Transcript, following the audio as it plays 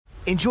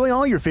Enjoy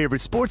all your favorite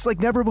sports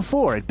like never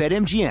before at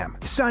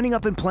BetMGM. Signing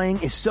up and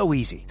playing is so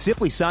easy.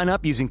 Simply sign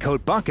up using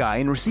code Buckeye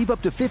and receive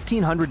up to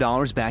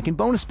 $1,500 back in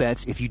bonus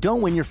bets if you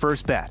don't win your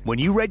first bet. When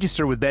you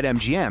register with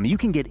BetMGM, you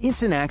can get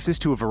instant access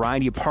to a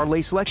variety of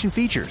parlay selection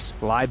features,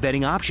 live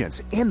betting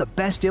options, and the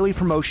best daily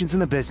promotions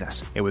in the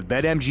business. And with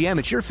BetMGM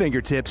at your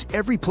fingertips,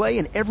 every play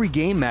and every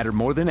game matter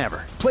more than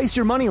ever. Place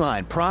your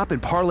moneyline, prop,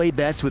 and parlay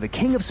bets with the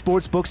king of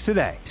sportsbooks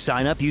today.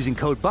 Sign up using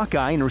code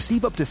Buckeye and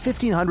receive up to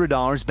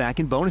 $1,500 back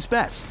in bonus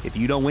bets if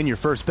you don't win your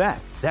first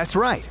bet. That's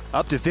right,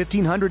 up to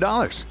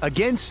 $1,500.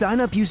 Again, sign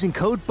up using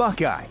code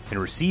Buckeye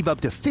and receive up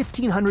to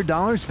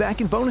 $1,500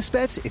 back in bonus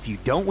bets if you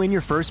don't win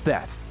your first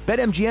bet.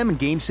 BetMGM and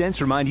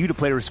GameSense remind you to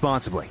play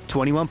responsibly.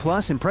 21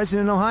 plus and present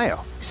in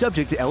Ohio.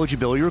 Subject to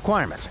eligibility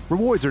requirements.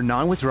 Rewards are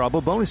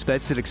non-withdrawable bonus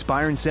bets that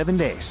expire in 7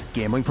 days.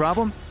 Gambling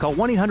problem? Call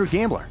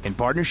 1-800-GAMBLER in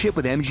partnership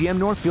with MGM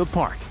Northfield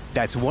Park.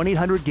 That's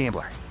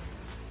 1-800-GAMBLER.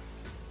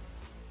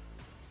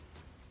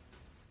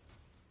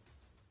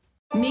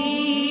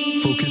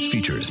 Focus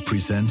Features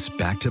presents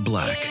Back to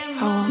Black.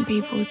 I want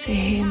people to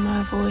hear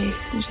my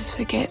voice and just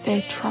forget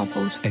their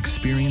troubles.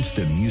 Experience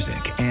the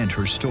music and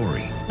her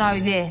story. Know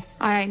this.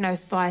 I ain't no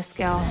Spice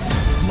Girl.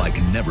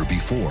 Like never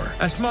before.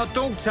 That's my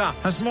daughter.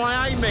 That's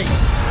my Amy.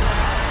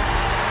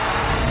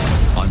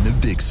 On the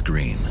big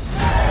screen.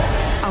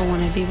 I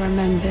want to be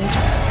remembered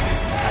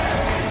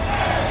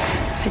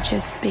for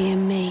just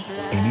being me.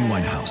 Amy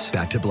Winehouse,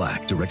 Back to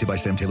Black. Directed by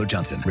Sam Taylor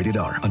Johnson. Rated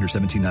R. Under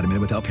 17, not a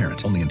minute without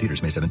parent. Only in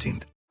theaters May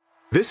 17th.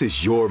 This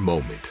is your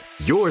moment,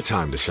 your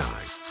time to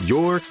shine,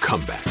 your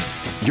comeback.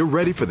 You're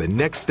ready for the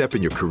next step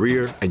in your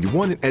career, and you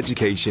want an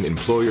education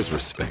employers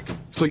respect.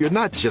 So you're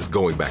not just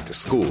going back to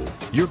school,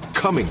 you're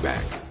coming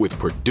back with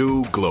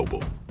Purdue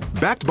Global.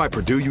 Backed by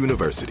Purdue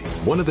University,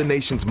 one of the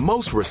nation's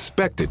most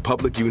respected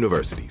public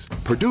universities,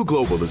 Purdue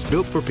Global is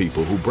built for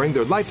people who bring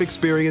their life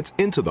experience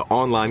into the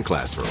online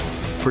classroom.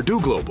 Purdue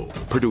Global,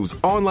 Purdue's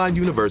online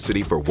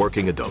university for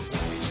working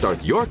adults.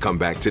 Start your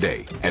comeback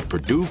today at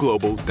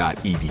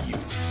purdueglobal.edu.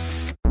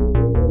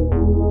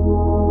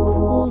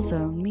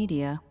 Zone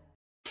Media.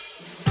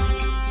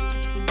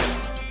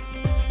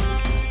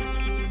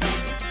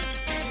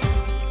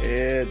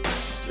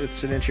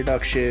 It's an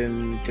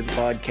introduction to the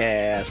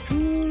podcast.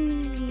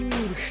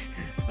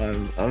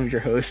 I'm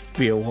your host,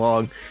 Bia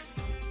Wong.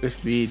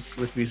 With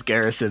me's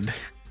Garrison.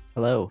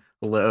 Hello.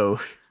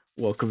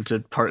 Welcome to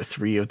part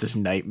 3 of this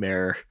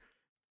nightmare.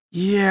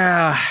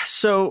 Yeah.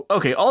 So,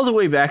 okay, all the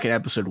way back in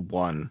episode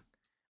 1,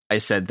 I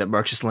said that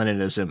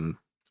Marxist-Leninism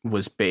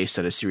was based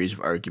on a series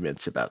of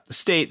arguments about the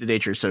state, the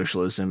nature of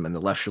socialism, and the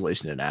left's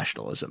relation to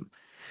nationalism.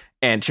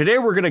 And today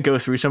we're going to go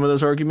through some of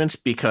those arguments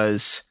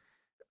because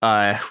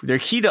they're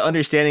key to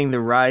understanding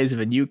the rise of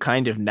a new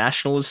kind of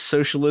nationalist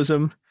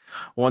socialism,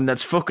 one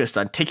that's focused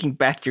on taking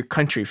back your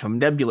country from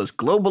nebulous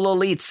global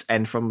elites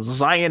and from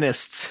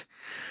Zionists.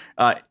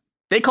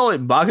 They call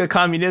it MAGA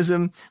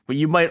communism, but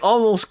you might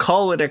almost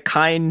call it a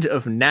kind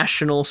of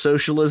national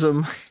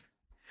socialism.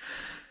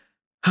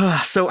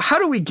 So how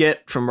do we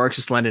get from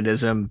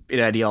Marxist-Leninism, an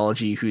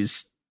ideology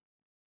whose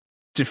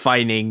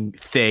defining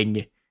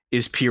thing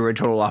is pure and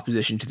total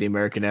opposition to the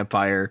American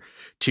empire,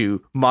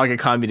 to MAGA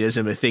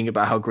communism, a thing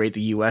about how great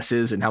the U.S.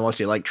 is and how much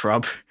they like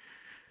Trump?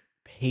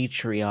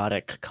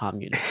 Patriotic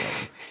communism.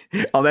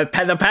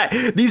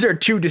 These are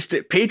two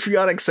distinct.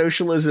 Patriotic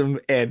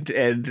socialism and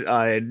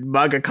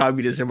MAGA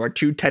communism are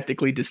two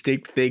technically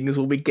distinct things.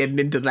 We'll be getting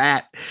into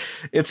that.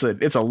 It's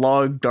a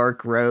long,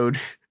 dark road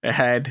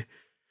ahead,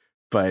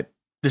 but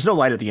there's no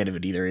light at the end of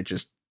it either. It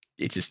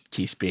just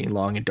keeps being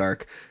long and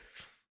dark.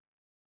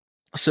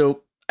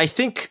 So I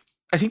think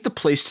the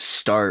place to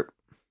start,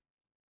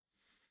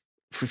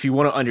 if you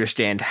want to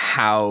understand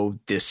how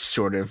this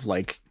sort of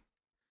like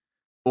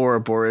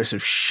Ouroboros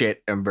of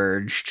shit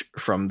emerged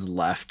from the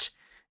left,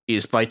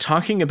 is by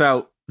talking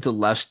about the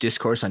left's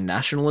discourse on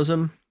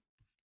nationalism.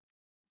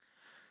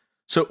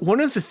 So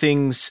one of the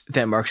things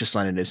that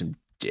Marxist-Leninism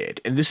did,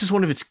 and this is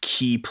one of its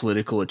key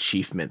political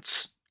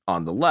achievements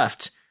on the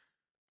left,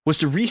 was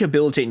to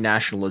rehabilitate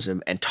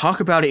nationalism and talk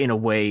about it in a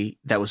way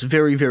that was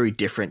very, very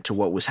different to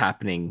what was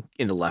happening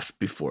in the left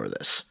before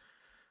this.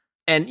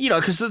 And, you know,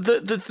 because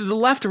the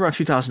left around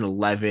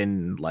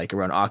 2011, like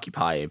around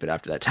Occupy, but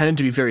after that, tended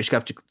to be very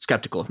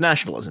skeptical of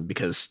nationalism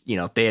because, you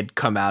know, they had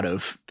come out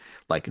of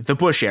like the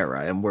Bush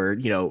era and were,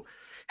 you know,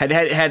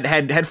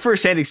 had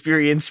firsthand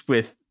experience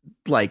with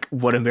like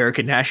what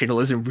American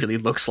nationalism really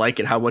looks like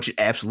and how much it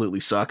absolutely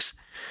sucks.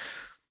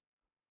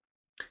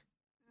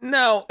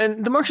 No,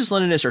 and the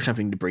Marxist-Leninists are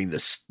attempting to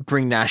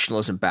bring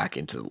nationalism back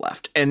into the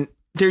left. And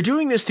they're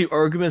doing this through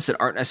arguments that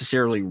aren't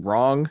necessarily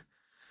wrong.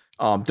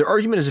 Their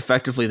argument is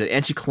effectively that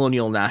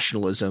anti-colonial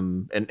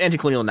nationalism and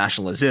anti-colonial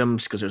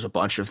nationalisms, because there's a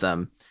bunch of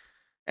them,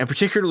 and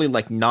particularly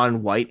like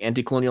non-white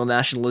anti-colonial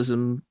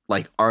nationalism,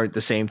 like aren't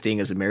the same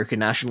thing as American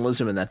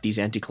nationalism, and that these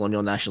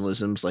anti-colonial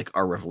nationalisms like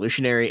are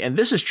revolutionary. And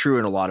this is true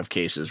in a lot of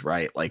cases,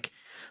 right? Like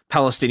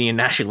Palestinian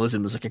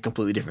nationalism is like a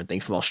completely different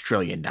thing from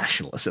Australian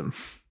nationalism.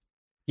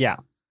 Yeah.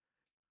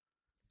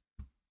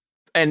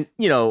 And,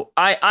 you know,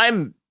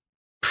 I'm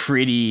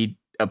pretty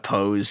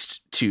opposed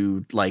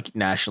to like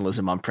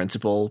nationalism on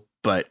principle,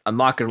 but I'm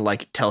not going to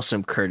like tell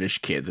some Kurdish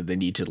kid that they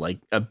need to like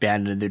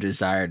abandon their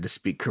desire to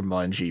speak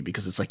Kurmanji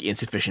because it's like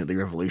insufficiently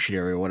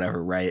revolutionary or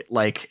whatever, right?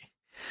 Like,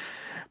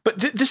 but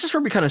this is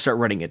where we kind of start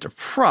running into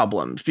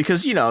problems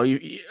because, you know,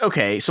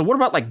 okay, so what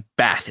about like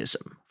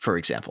Baathism, for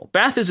example?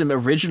 Baathism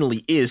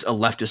originally is a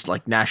leftist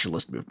like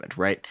nationalist movement,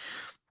 right?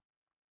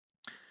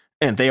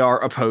 And they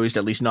are opposed,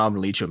 at least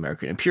nominally, to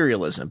American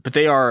imperialism. But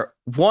they are,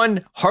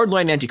 one,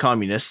 hardline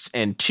anti-communists,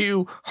 and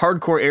two,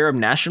 hardcore Arab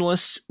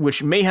nationalists,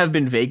 which may have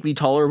been vaguely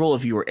tolerable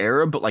if you were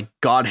Arab, but like,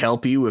 God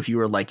help you if you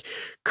were like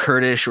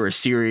Kurdish or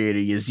Syrian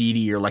or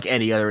Yazidi or like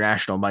any other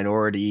national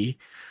minority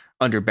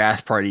under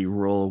Ba'ath Party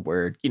rule,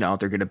 where, you know,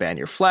 they're going to ban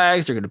your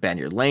flags, they're going to ban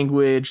your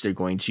language, they're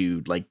going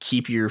to like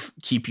keep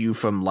you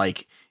from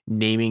like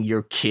naming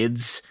your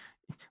kids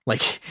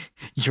like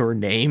your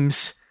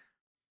names.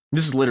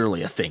 This is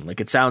literally a thing.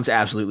 Like, it sounds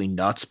absolutely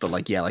nuts, but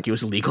like, yeah, like it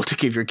was illegal to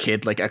give your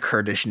kid like a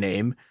Kurdish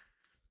name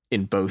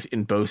in both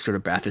sort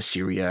of Ba'athist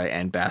Syria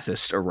and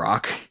Ba'athist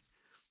Iraq.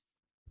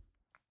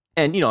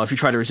 And, you know, if you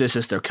try to resist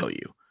this, they'll kill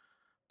you.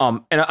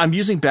 And I'm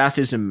using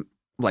Baathism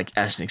like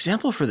as an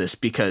example for this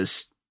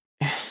because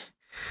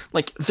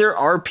like there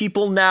are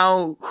people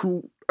now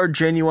who are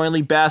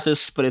genuinely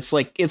Baathists, but it's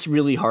like, it's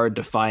really hard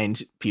to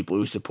find people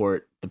who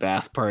support the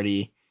Ba'ath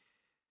Party.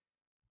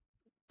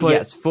 But,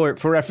 yes, for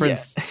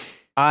reference, yeah.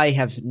 I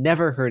have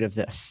never heard of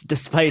this,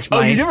 despite my...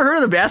 Oh, you never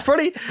heard of the Ba'ath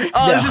Party?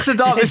 Oh,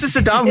 no. This is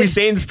Saddam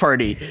Hussein's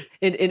party.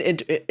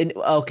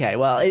 Okay,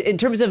 well, in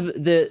terms of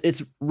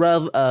its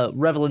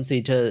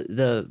relevancy to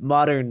the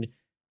modern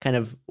kind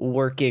of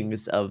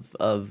workings of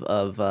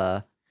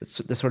the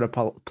sort of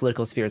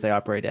political spheres I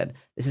operate in,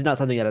 this is not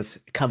something that has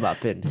come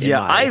up in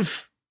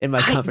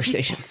my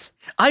conversations.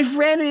 I've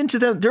ran into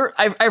them.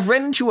 I've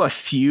ran into a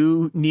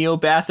few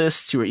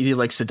neo-Baathists who are either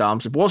like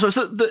Saddam's. Well,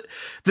 so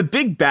the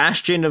big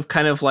bastion of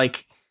kind of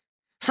like,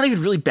 it's not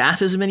even really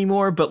Baathism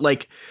anymore, but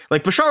like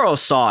Bashar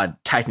al-Assad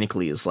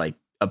technically is like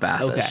a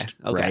Ba'athist,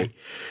 right?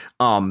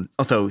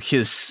 Although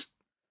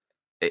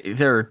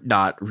they're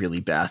not really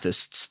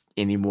Baathists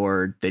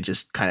anymore. They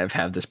just kind of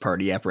have this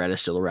party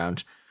apparatus still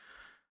around.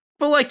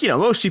 But like, you know,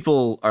 most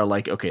people are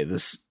like, okay,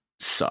 this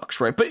sucks,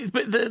 right?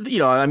 But you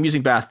know, I'm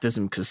using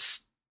Baathism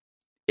because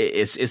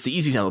it's the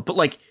easy example. But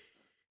like,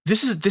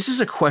 this is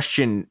a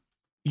question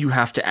you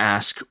have to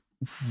ask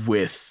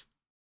with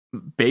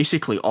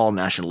basically all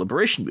national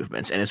liberation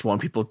movements, and it's one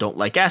people don't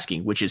like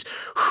asking, which is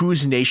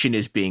whose nation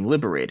is being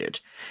liberated,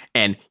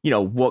 and you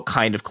know, what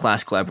kind of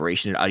class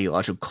collaboration and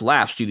ideological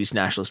collapse do these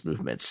nationalist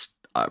movements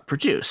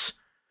produce?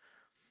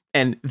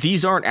 And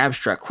these aren't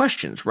abstract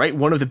questions, right?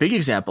 One of the big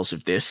examples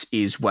of this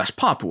is West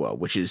Papua,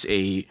 which is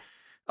a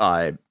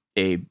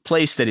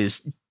place that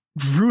is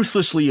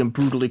ruthlessly and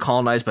brutally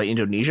colonized by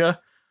Indonesia.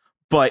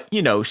 But,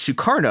 you know,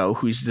 Sukarno,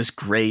 who's this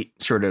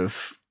great sort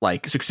of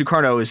like,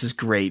 Sukarno is this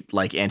great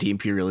like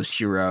anti-imperialist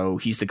hero.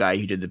 He's the guy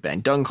who did the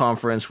Bandung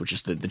Conference, which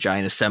is the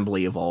giant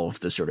assembly of all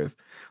of the sort of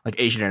like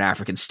Asian and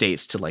African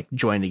states to like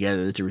join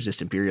together to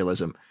resist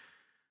imperialism.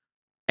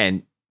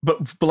 And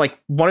but like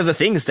one of the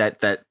things that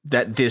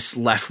this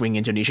left-wing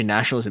Indonesian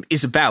nationalism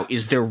is about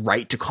is their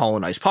right to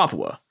colonize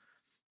Papua.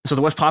 So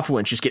the West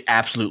Papuans just get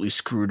absolutely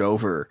screwed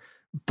over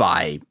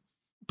by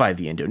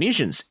the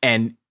Indonesians.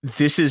 And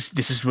this is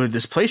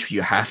this place where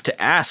you have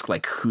to ask,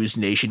 like, whose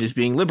nation is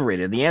being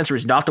liberated? And the answer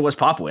is not the West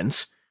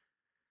Papuans,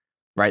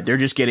 right? They're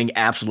just getting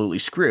absolutely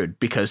screwed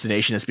because the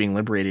nation that's being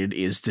liberated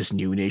is this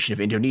new nation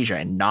of Indonesia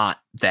and not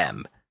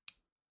them.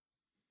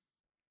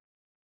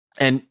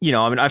 And, you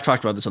know, I mean, I've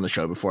talked about this on the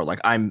show before. Like,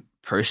 I'm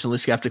personally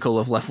skeptical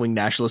of left-wing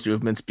nationalist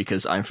movements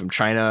because I'm from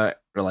China,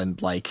 or I'm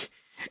like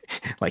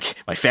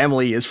my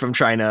family is from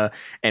China,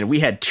 and we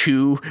had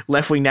two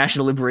left-wing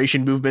national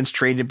liberation movements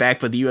traded back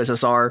by the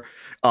USSR.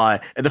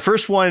 And the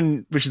first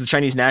one, which is the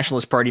Chinese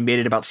Nationalist Party, made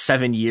it about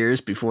 7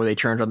 years before they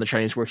turned on the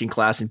Chinese working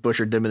class and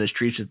butchered them in the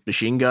streets with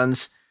machine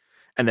guns,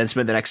 and then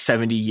spent the next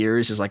 70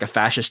 years as like a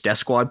fascist death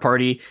squad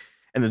party.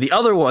 And then the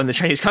other one, the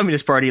Chinese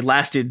Communist Party,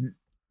 lasted,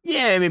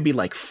 maybe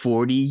like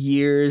 40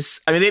 years.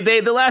 I mean,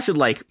 they lasted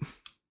like,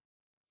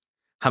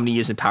 how many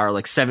years in power?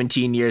 Like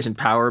 17 years in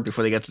power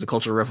before they got to the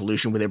Cultural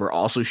Revolution, where they were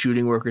also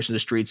shooting workers in the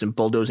streets and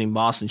bulldozing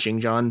mosques in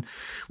Xinjiang,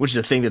 which is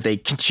a thing that they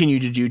continue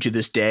to do to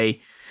this day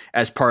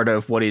as part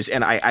of what is,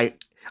 and I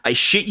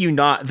shit you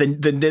not,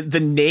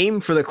 the name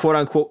for the quote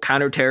unquote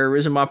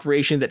counterterrorism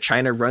operation that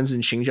China runs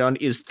in Xinjiang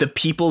is the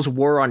People's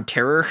War on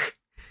Terror.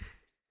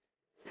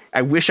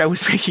 I wish I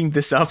was making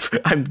this up.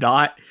 I'm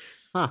not.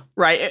 Huh.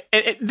 Right,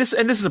 and this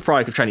is a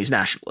product of Chinese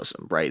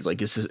nationalism, right? Like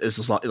it's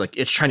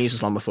Chinese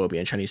Islamophobia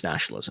and Chinese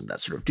nationalism that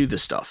sort of do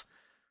this stuff.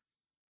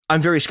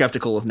 I'm very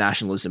skeptical of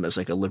nationalism as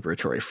like a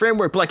liberatory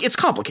framework, but like it's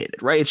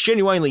complicated, right? It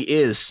genuinely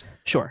is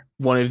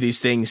one of these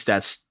things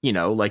that's, you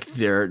know, like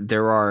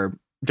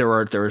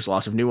there's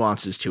lots of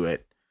nuances to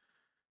it,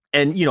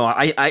 and you know,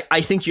 I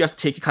think you have to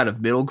take a kind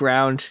of middle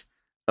ground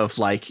of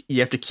like, you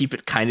have to keep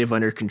it kind of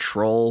under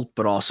control,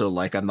 but also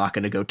like, I'm not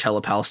going to go tell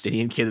a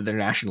Palestinian kid that their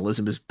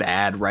nationalism is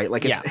bad, right?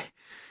 Like, it's,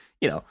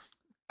 you know,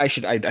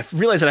 I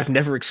realized that I've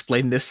never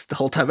explained this the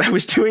whole time I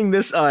was doing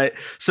this.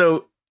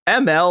 So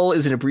ML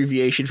is an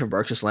abbreviation for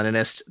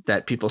Marxist-Leninist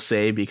that people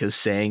say because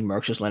saying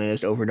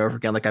Marxist-Leninist over and over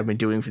again, like I've been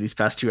doing for these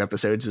past 2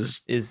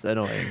 episodes, is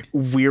annoying,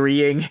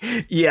 wearying.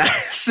 Yeah.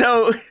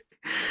 So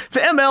the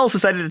MLs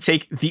decided to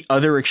take the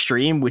other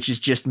extreme, which is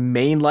just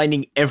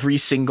mainlining every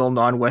single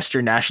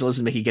non-Western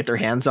nationalism they could get their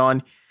hands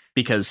on,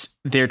 because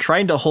they're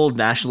trying to hold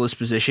nationalist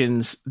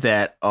positions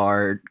that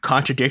are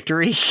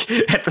contradictory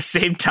at the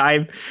same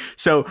time.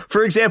 So,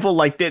 for example,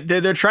 like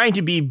they're trying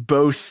to be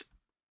both.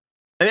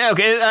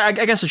 Okay, I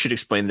guess I should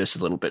explain this a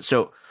little bit.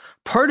 So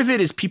part of it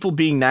is people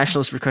being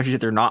nationalists for countries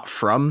that they're not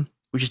from,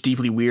 which is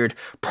deeply weird.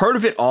 Part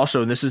of it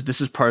also, and this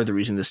is part of the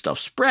reason this stuff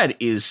spread,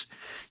 is,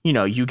 you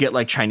know, you get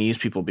like Chinese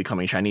people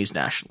becoming Chinese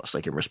nationalists,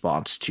 like in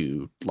response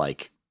to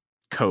like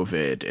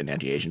COVID and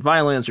anti-Asian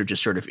violence, or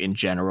just sort of in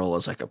general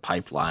as like a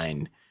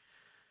pipeline.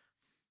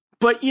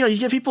 But, you know, you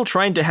get people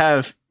trying to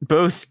have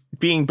both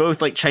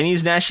like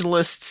Chinese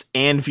nationalists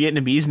and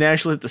Vietnamese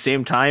nationalists at the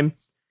same time.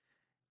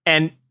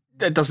 And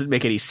that doesn't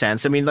make any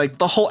sense. I mean, like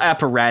the whole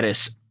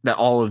apparatus that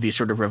all of these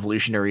sort of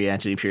revolutionary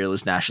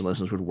anti-imperialist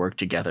nationalisms would work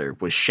together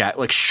was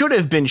should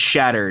have been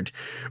shattered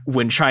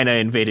when China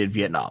invaded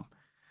Vietnam.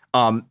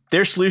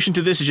 Their solution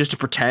to this is just to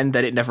pretend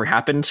that it never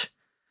happened.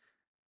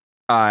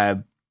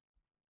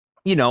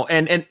 You know,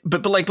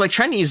 but like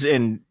Chinese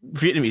and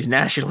Vietnamese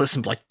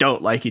nationalism like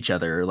don't like each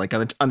other. Like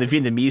on the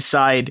Vietnamese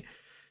side,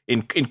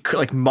 in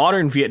like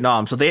modern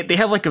Vietnam, so they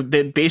have like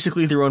they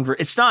basically their own.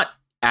 It's not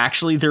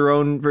actually their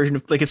own version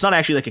of, like, it's not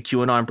actually like a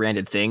QAnon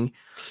branded thing,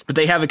 but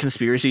they have a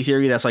conspiracy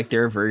theory that's like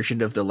their version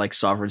of the like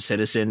sovereign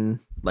citizen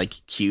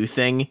like Q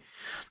thing.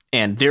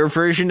 And their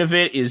version of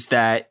it is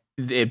that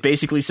it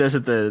basically says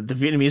that the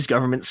Vietnamese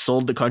government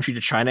sold the country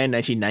to China in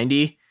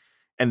 1990,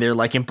 and they're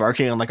like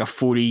embarking on like a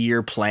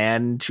 40-year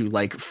plan to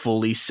like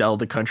fully sell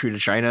the country to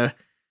China.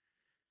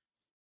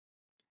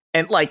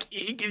 And like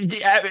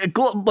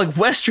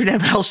Western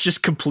MLs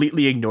just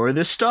completely ignore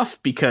this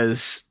stuff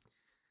because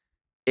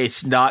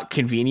it's not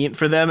convenient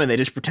for them, and they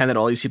just pretend that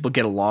all these people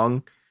get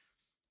along.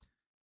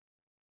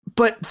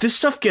 But this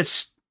stuff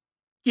gets,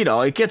 you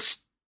know, it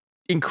gets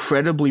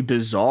incredibly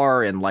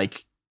bizarre and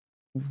like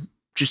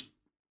just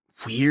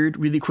weird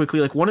really quickly.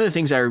 Like one of the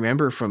things I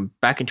remember from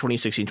back in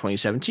 2016,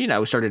 2017,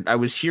 I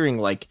was hearing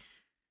like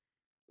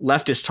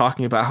leftists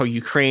talking about how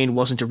Ukraine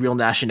wasn't a real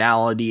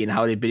nationality and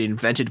how it had been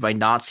invented by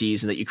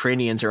Nazis and that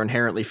Ukrainians are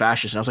inherently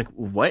fascist. And I was like,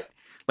 what?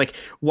 Like,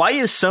 why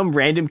is some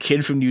random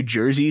kid from New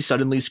Jersey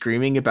suddenly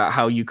screaming about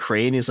how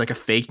Ukraine is like a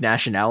fake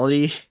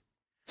nationality?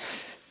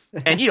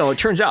 And, you know, it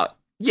turns out,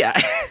 yeah,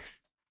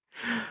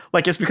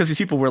 like it's because these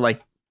people were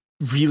like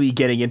really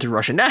getting into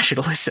Russian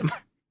nationalism.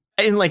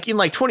 In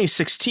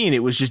 2016,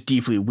 it was just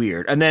deeply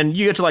weird. And then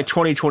you get to like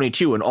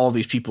 2022 and all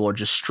these people are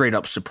just straight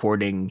up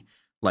supporting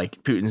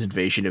like Putin's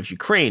invasion of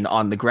Ukraine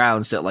on the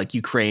grounds that like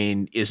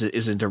Ukraine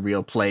isn't a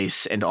real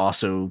place and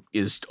also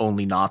is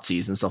only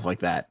Nazis and stuff like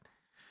that.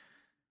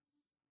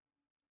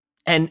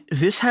 And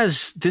this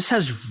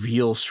has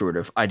real sort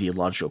of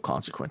ideological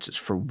consequences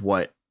for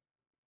what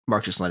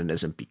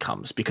Marxist-Leninism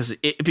becomes, because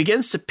it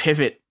begins to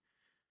pivot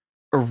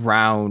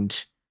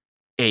around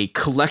a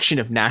collection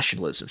of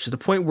nationalisms to the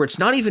point where it's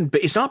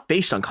not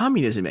based on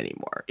communism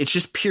anymore. It's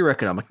just pure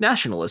economic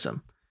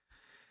nationalism.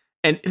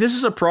 And this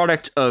is a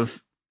product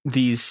of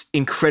these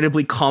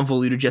incredibly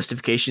convoluted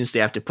justifications they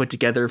have to put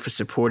together for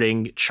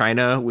supporting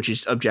China, which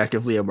is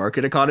objectively a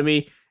market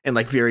economy and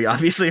like very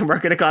obviously a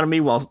market economy,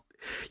 while,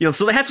 you know,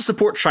 so they have to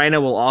support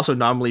China while also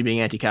nominally being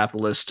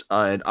anti-capitalist.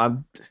 And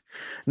I'm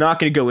not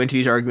going to go into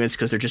these arguments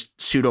because they're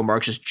just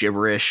pseudo-Marxist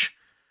gibberish.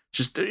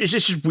 It's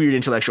just weird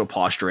intellectual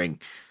posturing.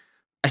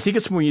 I think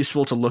it's more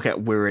useful to look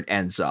at where it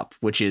ends up,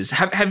 which is,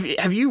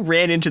 have you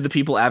ran into the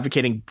people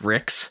advocating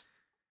BRICS?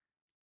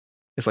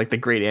 It's like the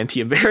great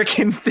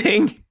anti-American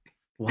thing.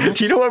 What?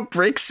 Do you know what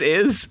BRICS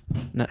is?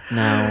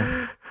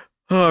 No.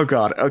 Oh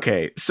God.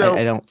 Okay. So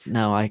I don't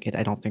know. I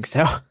don't think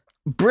so.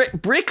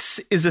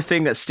 BRICS is a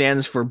thing that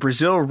stands for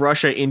Brazil,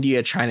 Russia,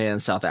 India, China,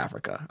 and South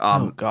Africa.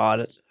 Oh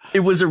God. It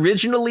was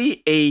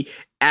originally a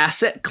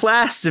asset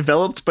class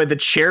developed by the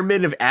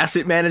chairman of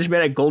asset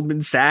management at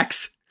Goldman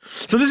Sachs.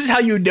 So this is how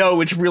you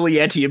know it's really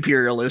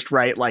anti-imperialist,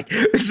 right? Like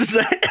this is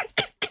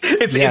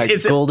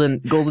it's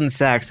Golden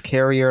Sachs,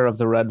 carrier of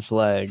the red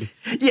flag.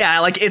 Yeah,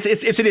 like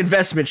it's an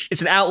investment.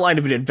 It's an outline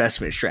of an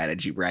investment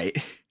strategy,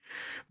 right?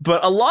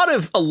 But a lot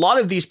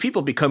of these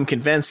people become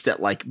convinced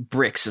that like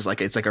BRICS is like,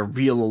 it's like a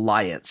real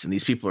alliance, and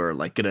these people are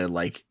like gonna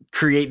like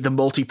create the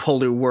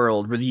multipolar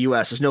world where the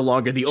US is no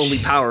longer the only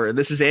power, and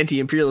this is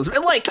anti-imperialism.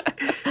 And like,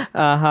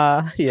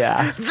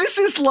 yeah. This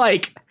is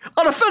like,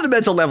 on a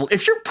fundamental level,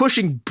 if you're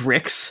pushing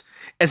BRICS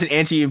as an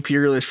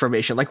anti-imperialist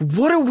formation, like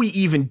what are we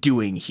even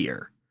doing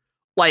here?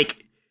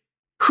 Like,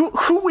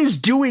 who is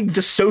doing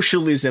the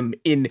socialism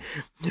in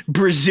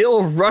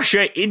Brazil,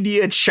 Russia,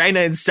 India, China,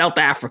 and South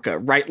Africa,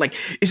 right? Like,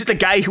 is it the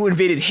guy who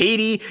invaded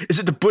Haiti? Is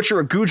it the butcher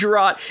of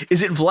Gujarat?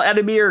 Is it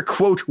Vladimir,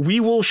 quote, we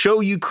will show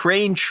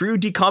Ukraine true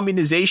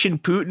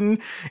decommunization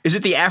Putin? Is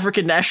it the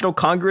African National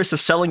Congress of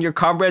selling your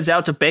comrades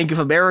out to Bank of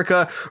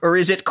America? Or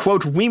is it,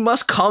 quote, we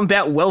must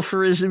combat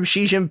welfarism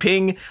Xi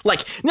Jinping?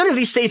 Like, none of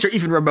these states are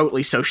even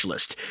remotely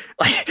socialist.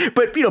 Like,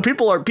 but, you know,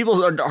 people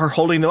are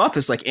holding them up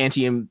as like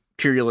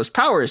anti-imperialist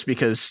powers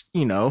because,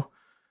 you know,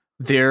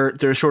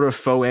 their sort of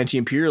faux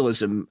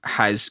anti-imperialism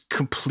has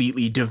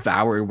completely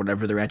devoured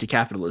whatever their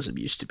anti-capitalism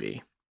used to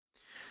be.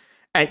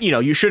 And, you know,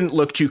 you shouldn't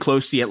look too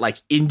closely at like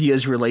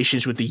India's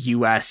relations with the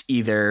U.S.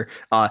 either.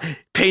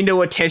 Pay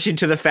no attention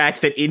to the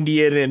fact that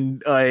Indian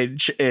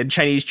and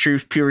Chinese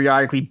troops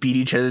periodically beat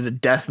each other to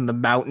death in the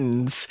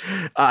mountains.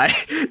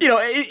 You know,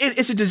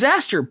 it's a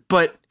disaster,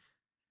 but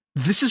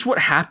this is what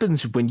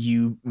happens when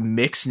you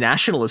mix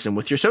nationalism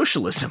with your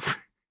socialism.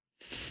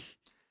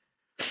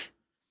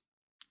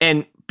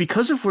 And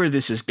because of where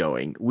this is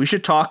going, we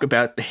should talk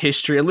about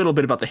a little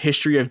bit about the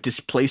history of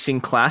displacing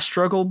class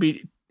struggle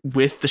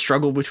with the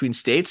struggle between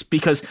states,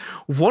 because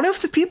one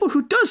of the people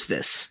who does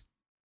this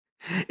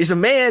is a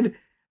man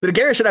that,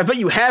 Garrison, I bet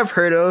you have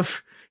heard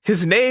of.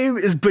 His name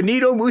is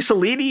Benito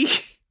Mussolini.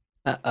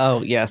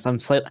 Oh yes, I'm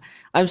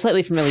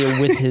slightly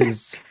familiar with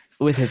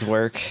his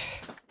work.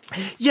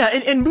 Yeah,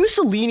 and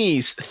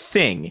Mussolini's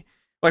thing,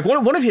 like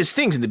one of his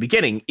things in the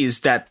beginning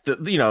is that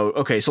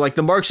so like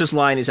the Marxist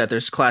line is that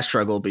there's class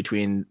struggle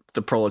between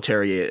the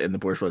proletariat and the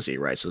bourgeoisie,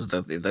 right? So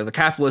the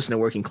capitalists and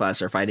the working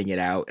class are fighting it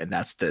out, and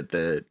that's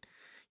the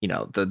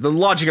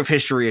logic of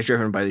history is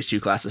driven by these two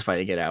classes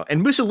fighting it out.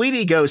 And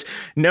Mussolini goes,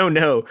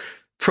 no,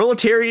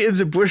 proletarians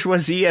and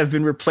bourgeoisie have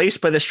been replaced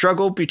by the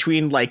struggle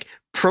between like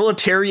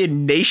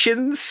proletarian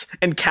nations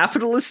and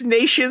capitalist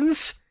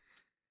nations.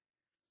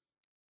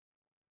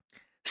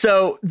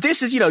 So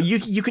this is, you know,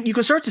 you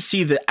can start to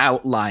see the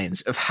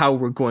outlines of how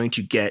we're going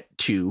to get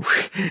to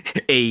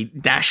a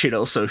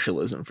national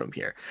socialism from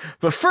here.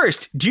 But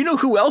first, do you know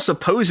who else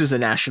opposes a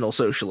national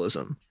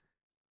socialism?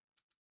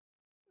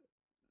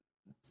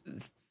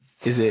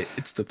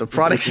 It's the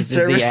products and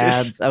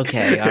services. The ads.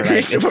 Okay, all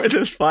right. For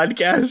this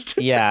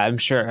podcast. Yeah, I'm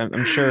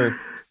sure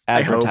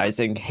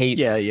advertising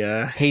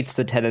hates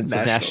the tenets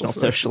of National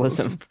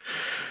Socialism.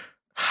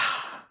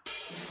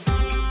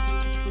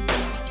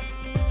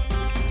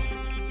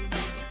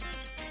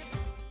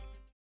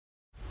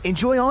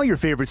 Enjoy all your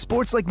favorite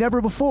sports like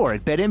never before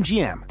at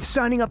BetMGM.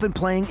 Signing up and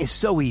playing is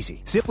so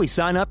easy. Simply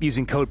sign up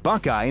using code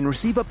Buckeye and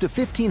receive up to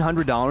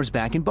 $1,500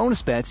 back in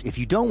bonus bets if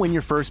you don't win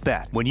your first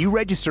bet. When you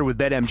register with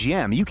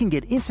BetMGM, you can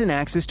get instant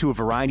access to a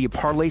variety of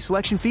parlay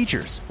selection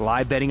features,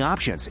 live betting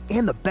options,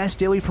 and the best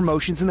daily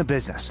promotions in the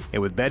business.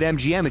 And with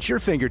BetMGM at your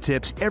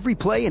fingertips, every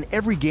play and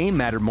every game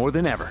matter more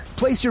than ever.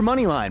 Place your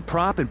moneyline,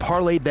 prop, and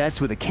parlay bets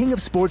with the king of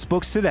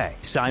sportsbooks today.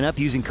 Sign up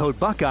using code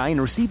Buckeye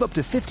and receive up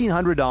to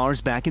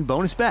 $1,500 back in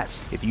bonus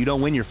bets if you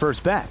don't win your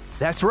first bet.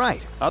 That's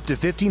right, up to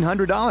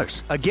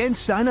 $1,500. Again,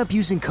 sign up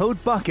using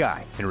code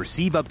Buckeye and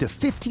receive up to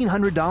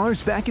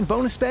 $1,500 back in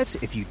bonus bets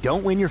if you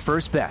don't win your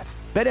first bet.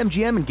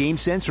 BetMGM and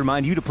GameSense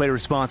remind you to play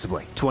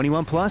responsibly.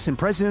 21 plus and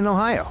present in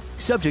Ohio.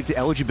 Subject to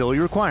eligibility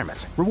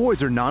requirements.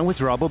 Rewards are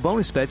non-withdrawable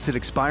bonus bets that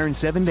expire in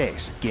 7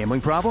 days. Gambling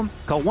problem?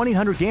 Call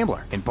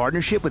 1-800-GAMBLER in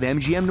partnership with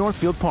MGM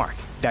Northfield Park.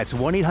 That's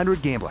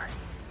 1-800-GAMBLER.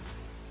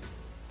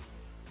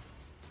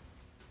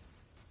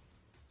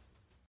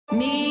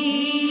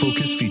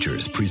 Focus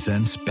Features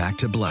presents Back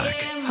to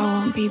Black. I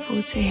want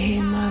people to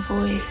hear my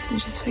voice and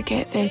just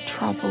forget their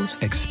troubles.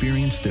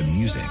 Experience the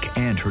music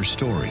and her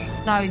story.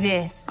 Know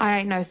this. I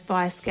ain't no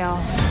Spice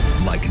Girl.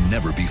 Like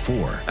never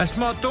before. That's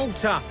my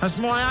daughter. That's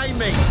my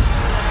Amy.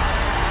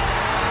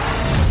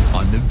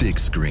 On the big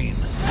screen.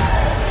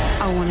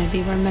 I want to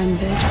be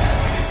remembered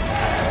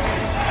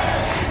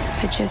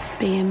for just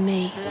being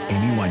me.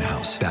 Amy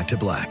Winehouse, Back to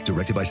Black,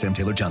 directed by Sam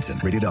Taylor Johnson.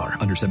 Rated R,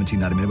 under 17,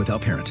 not a minute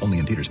without parent. Only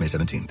in theaters May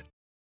 17th.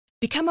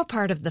 Become a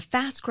part of the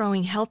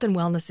fast-growing health and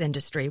wellness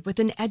industry with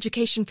an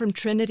education from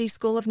Trinity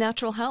School of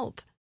Natural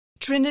Health.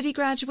 Trinity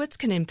graduates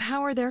can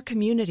empower their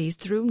communities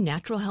through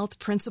natural health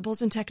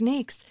principles and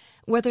techniques,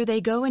 whether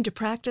they go into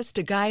practice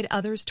to guide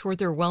others toward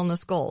their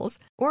wellness goals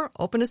or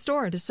open a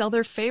store to sell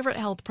their favorite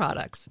health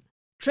products.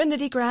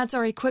 Trinity grads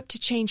are equipped to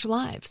change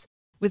lives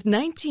with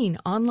 19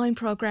 online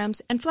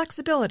programs and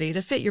flexibility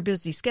to fit your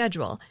busy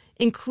schedule,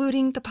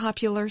 including the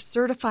popular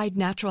Certified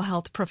Natural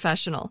Health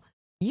Professional.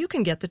 You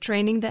can get the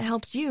training that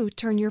helps you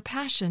turn your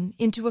passion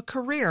into a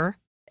career.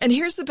 And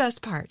here's the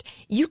best part.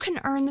 You can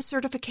earn the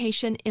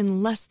certification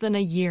in less than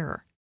a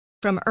year.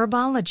 From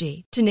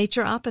herbology to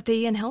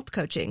naturopathy and health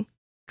coaching,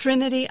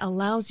 Trinity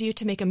allows you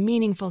to make a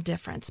meaningful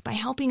difference by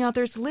helping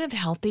others live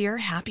healthier,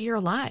 happier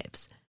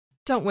lives.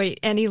 Don't wait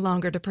any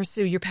longer to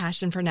pursue your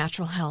passion for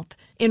natural health.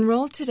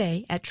 Enroll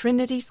today at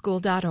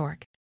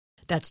trinityschool.org.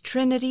 That's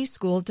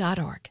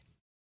trinityschool.org.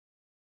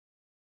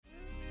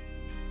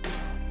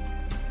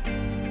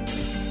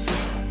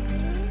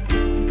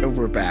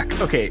 We're back.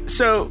 Okay,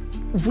 so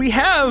we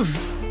have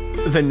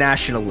the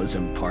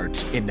nationalism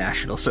part in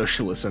National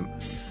Socialism.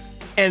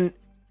 And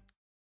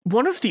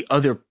one of the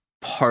other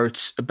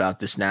parts about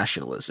this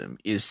nationalism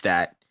is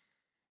that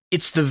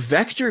it's the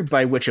vector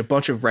by which a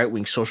bunch of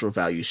right-wing social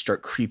values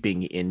start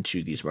creeping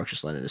into these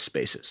Marxist-Leninist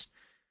spaces.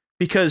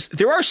 Because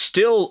there are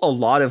still a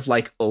lot of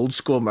like old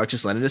school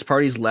Marxist-Leninist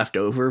parties left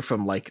over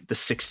from like the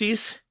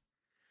 60s.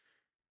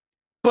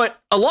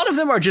 But a lot of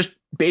them are just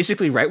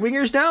basically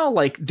right-wingers now.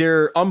 Like,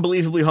 they're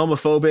unbelievably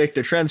homophobic,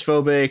 they're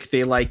transphobic,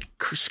 they like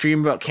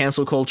scream about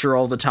cancel culture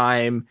all the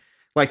time.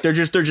 Like, they're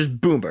just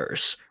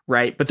boomers,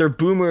 right? But they're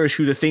boomers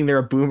who the thing they're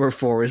a boomer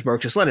for is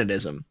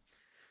Marxist-Leninism.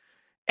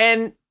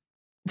 And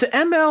the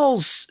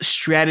ML's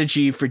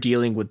strategy for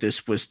dealing with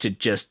this was to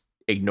just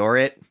ignore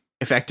it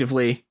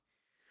effectively,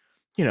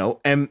 you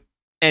know, and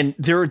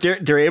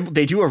they're able,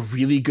 they do a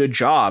really good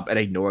job at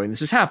ignoring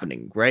this is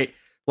happening, right?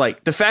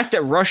 Like, the fact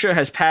that Russia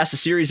has passed a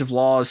series of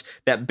laws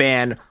that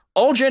ban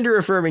all gender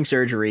affirming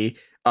surgery,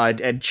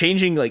 and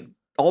changing like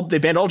they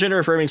banned all gender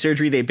affirming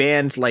surgery. They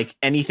banned like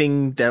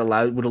anything that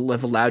would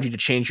have allowed you to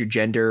change your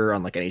gender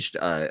on like any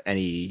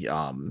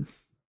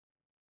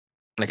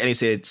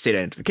state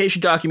identification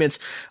documents.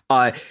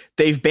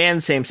 They've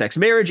banned same-sex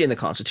marriage in the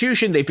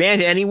Constitution. They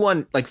banned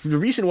anyone, like the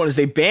recent one is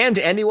they banned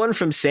anyone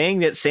from saying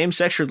that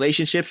same-sex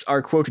relationships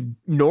are, quote,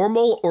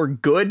 normal or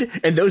good.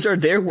 And those are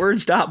their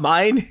words, not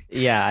mine.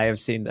 Yeah, I have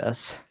seen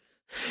this.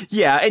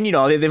 Yeah, and you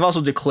know, they've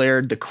also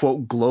declared the,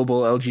 quote,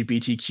 global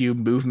LGBTQ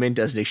movement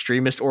as an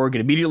extremist org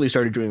and immediately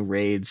started doing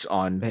raids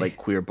on like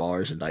queer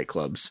bars and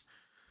nightclubs.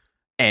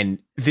 And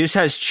this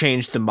has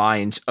changed the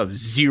minds of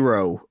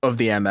zero of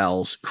the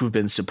MLs who've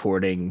been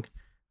supporting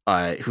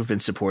like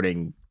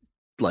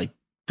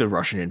the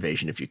Russian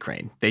invasion of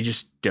Ukraine. They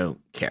just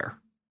don't care.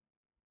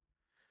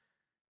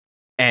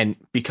 And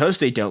because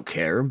they don't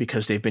care,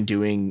 because they've been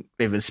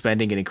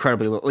spending an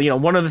incredibly little, you know,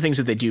 one of the things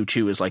that they do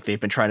too is like they've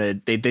been trying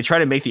to, they try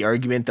to make the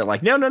argument that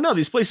like, no,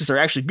 these places are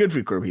actually good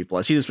for queer people.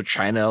 I see this with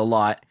China a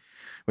lot,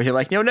 where they're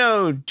like,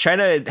 no,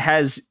 China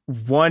has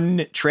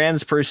one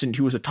trans person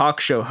who was a talk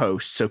show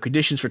host, so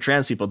conditions for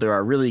trans people there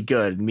are really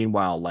good. And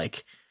meanwhile,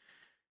 like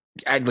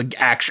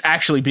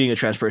actually being a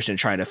trans person in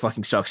China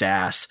fucking sucks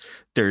ass.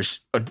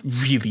 There's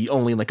really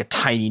only like a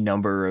tiny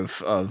number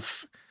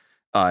of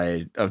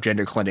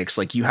gender clinics.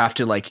 Like you have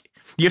to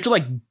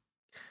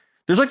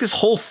there's like this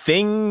whole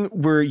thing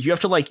where you have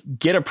to like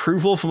get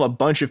approval from a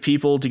bunch of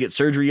people to get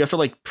surgery. You have to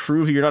like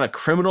prove you're not a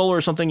criminal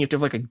or something. You have to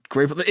have like a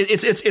great,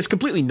 it's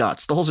completely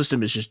nuts. The whole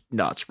system is just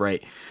nuts.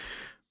 Right.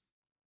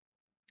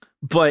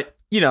 But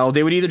you know,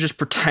 they would either just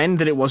pretend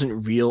that it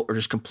wasn't real or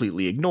just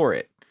completely ignore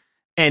it.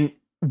 And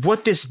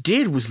what this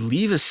did was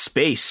leave a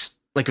space,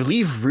 like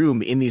leave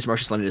room in these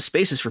Marxist-Leninist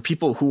spaces for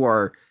people who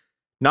are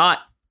not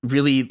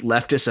really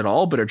leftists at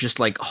all, but are just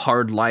like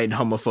hardline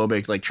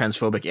homophobic, like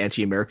transphobic,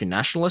 anti-American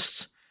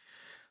nationalists.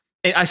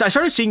 And I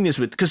started seeing this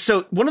because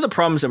one of the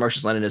problems that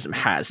Marxist-Leninism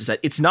has is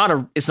that it's not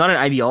an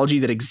ideology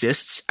that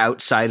exists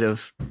outside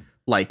of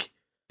like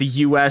the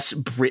US,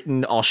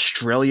 Britain,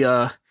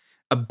 Australia,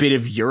 a bit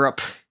of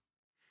Europe,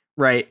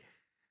 right?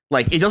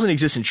 Like it doesn't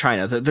exist in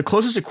China. The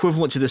closest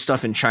equivalent to this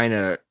stuff in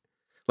China,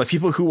 like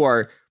people who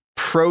are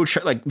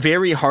like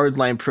very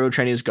hardline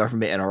pro-Chinese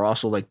government and are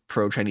also like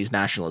pro-Chinese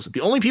nationalism.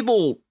 The only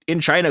people in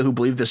China who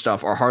believe this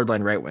stuff are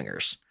hardline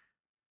right-wingers.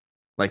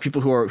 Like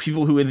people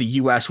who in the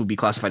US would be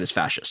classified as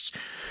fascists.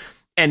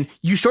 And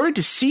you started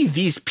to see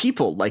these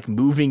people like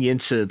moving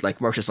into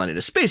like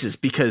Marxist-Leninist spaces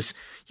because,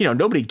 you know,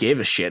 nobody gave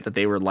a shit that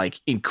they were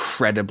like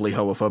incredibly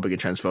homophobic and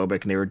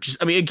transphobic. And they were just,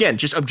 I mean, again,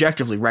 just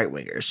objectively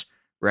right-wingers,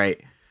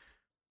 right?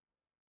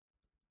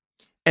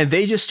 And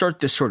they just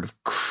start this sort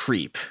of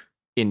creep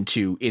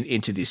into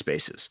these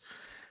spaces.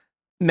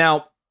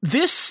 Now,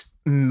 this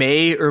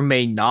may or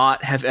may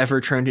not have ever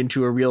turned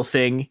into a real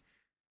thing.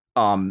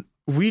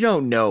 We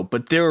don't know,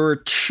 but there were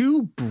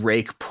two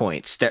break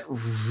points that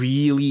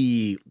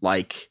really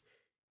like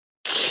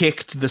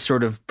kicked the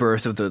sort of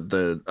birth of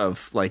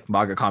of like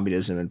MAGA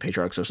communism and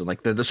patriotic socialism,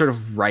 like the sort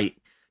of right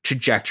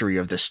trajectory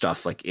of this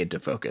stuff like into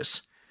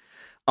focus.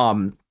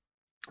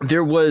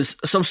 There was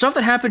some stuff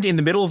that happened in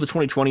the middle of the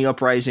 2020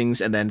 uprisings,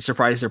 and then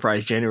surprise,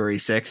 January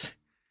 6th.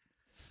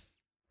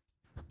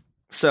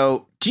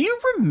 So, do you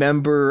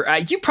remember?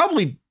 You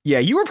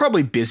were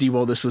probably busy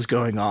while this was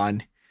going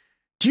on.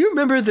 Do you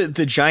remember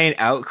the giant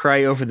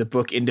outcry over the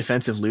book In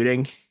Defense of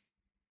Looting?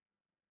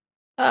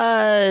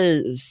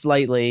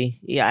 Slightly.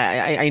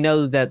 Yeah, I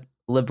know that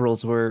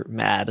liberals were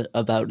mad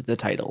about the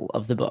title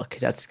of the book.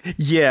 That's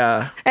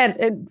yeah,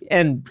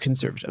 and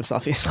conservatives,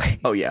 obviously.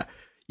 Oh yeah.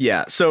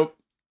 So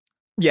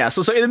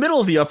in the middle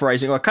of the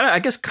uprising, well,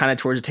 kind of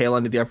towards the tail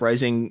end of the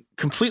uprising,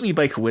 completely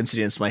by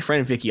coincidence, my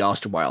friend Vicky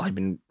Osterweil had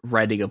been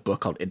writing a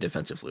book called In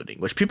Defense of Looting,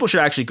 which people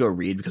should actually go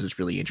read because it's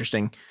really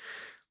interesting.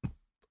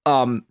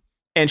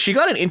 And she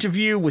got an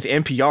interview with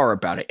NPR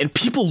about it, and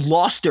people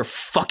lost their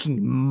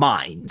fucking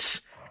minds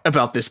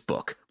about this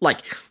book.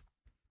 Like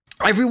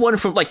everyone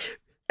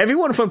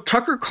from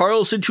Tucker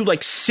Carlson to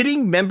like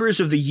sitting members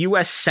of the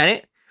U.S.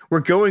 Senate were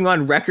going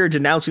on record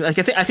denouncing, like,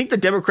 I think the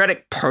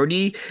Democratic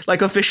Party,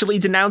 like, officially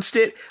denounced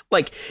it.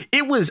 Like,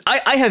 it was,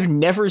 I have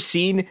never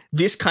seen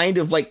this kind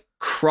of, like,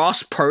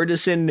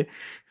 cross-partisan,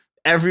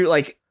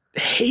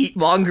 hate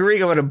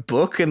mongering about a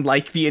book, and,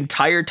 like, the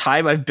entire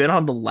time I've been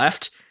on the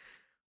left.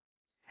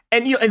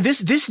 And, you know, and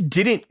this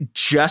didn't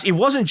just, it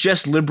wasn't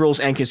just liberals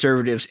and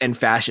conservatives and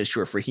fascists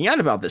who are freaking out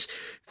about this.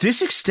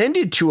 This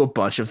extended to a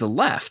bunch of the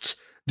left.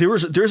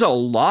 There's a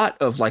lot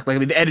of like I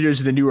mean, the editors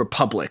of the New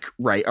Republic,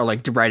 right, are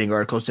like writing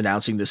articles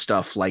denouncing this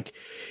stuff. Like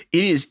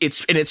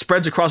it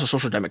spreads across the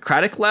social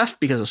democratic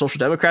left because the social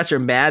democrats are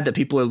mad that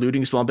people are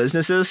looting small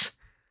businesses.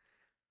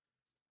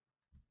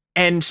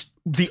 And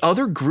the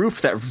other group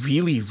that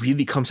really,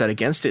 really comes out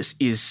against this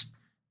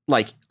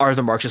are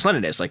the Marxist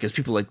Leninists. Like, as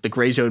people like the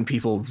gray zone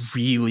people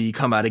really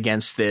come out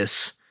against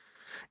this.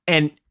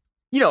 And,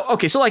 you know,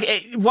 okay, so like,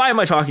 why am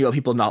I talking about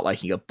people not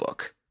liking a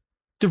book?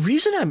 The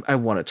reason I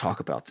want to talk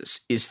about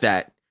this is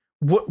that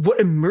what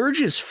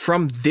emerges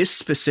from this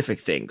specific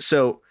thing.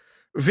 So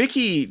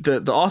Vicky,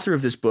 the author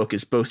of this book,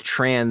 is both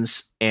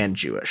trans and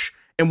Jewish.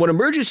 And what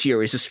emerges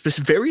here is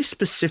a very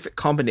specific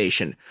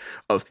combination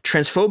of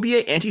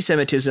transphobia,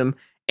 anti-Semitism,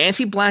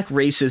 anti-Black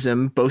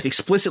racism, both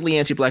explicitly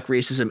anti-Black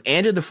racism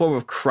and in the form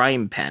of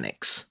crime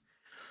panics.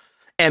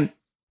 And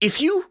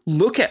if you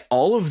look at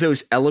all of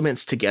those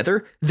elements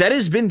together, that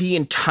has been the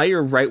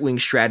entire right-wing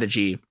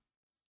strategy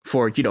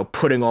for, you know,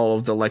 putting all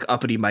of the like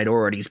uppity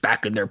minorities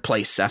back in their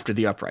place after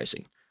the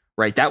uprising,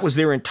 right? That was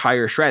their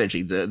entire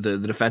strategy, the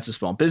defense of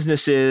small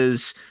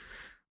businesses,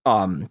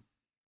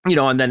 you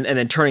know, and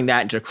then turning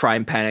that into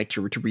crime panic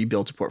to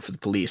rebuild support for the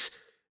police.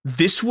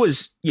 This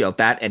was, you know,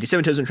 that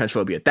anti-Semitism,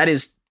 transphobia, that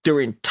is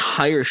their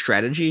entire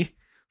strategy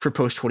for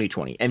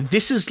post-2020. And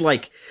this is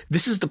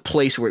the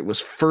place where it was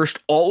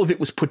first, all of it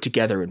was put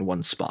together in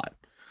one spot.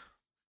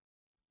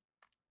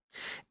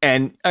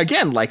 And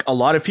again, like a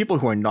lot of people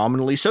who are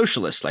nominally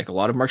socialists, like a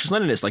lot of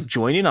Marxist-Leninists, like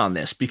join in on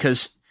this,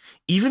 because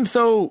even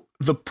though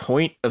the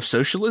point of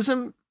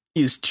socialism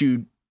is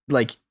to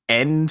like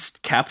end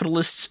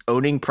capitalists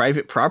owning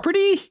private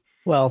property.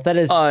 Well, that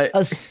is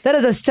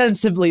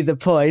ostensibly the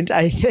point,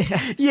 I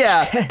think.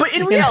 Yeah, but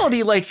in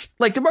reality, like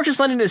the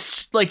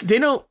Marxist-Leninists, like they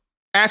don't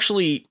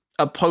actually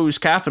oppose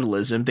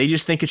capitalism. They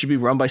just think it should be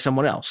run by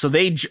someone else. So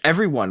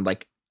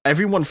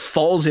everyone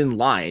falls in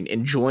line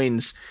and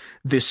joins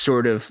this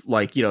sort of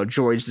like, you know,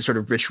 joins the sort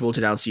of ritual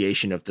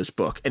denunciation of this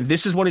book. And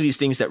this is one of these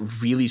things that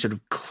really sort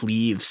of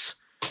cleaves,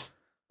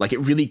 like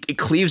it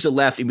cleaves the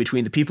left in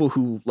between the people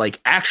who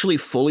like actually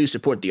fully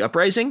support the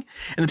uprising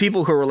and the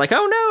people who are like,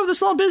 oh no, the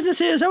small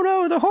businesses, oh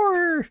no, the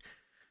horror.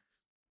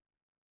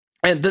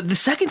 And the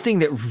second thing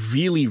that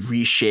really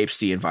reshapes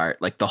the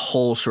environment, like the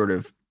whole sort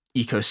of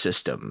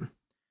ecosystem,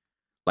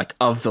 like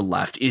of the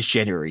left, is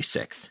January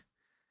 6th.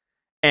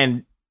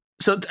 And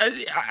so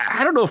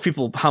I don't know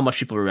how much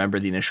people remember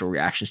the initial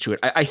reactions to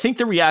it. I think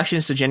the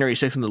reactions to January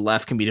 6th on the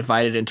left can be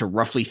divided into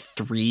roughly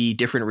 3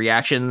 different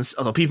reactions,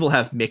 although people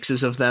have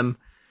mixes of them.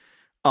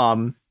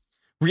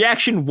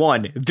 Reaction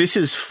 1, this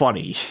is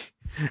funny.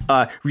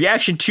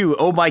 Reaction 2,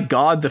 oh my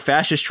God, the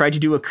fascists tried to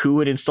do a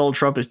coup and installed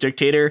Trump as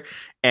dictator.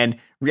 And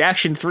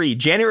reaction 3,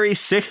 January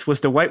 6th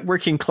was the white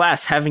working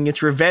class having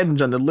its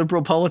revenge on the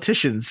liberal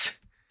politicians.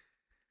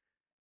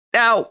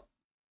 Now,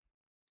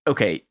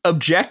 okay,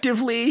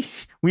 objectively,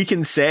 we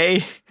can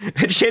say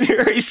that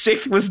January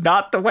 6th was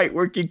not the white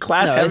working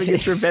class having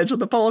its revenge on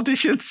the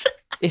politicians.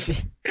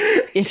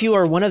 If you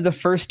are one of the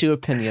first 2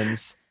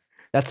 opinions,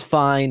 that's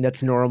fine,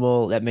 that's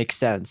normal, that makes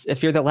sense.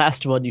 If you're the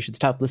last one, you should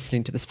stop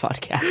listening to this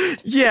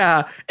podcast.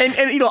 Yeah, and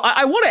you know,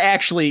 I want to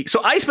actually,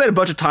 so I spent a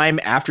bunch of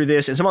time after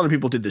this, and some other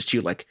people did this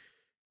too, like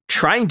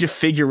trying to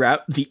figure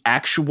out the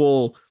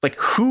actual, like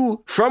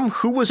who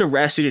was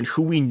arrested and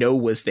who we know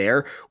was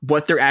there,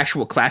 what their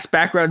actual class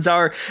backgrounds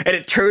are. And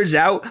it turns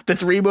out the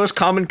 3 most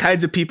common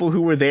kinds of people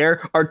who were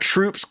there are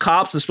troops,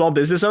 cops, and small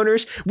business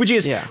owners, which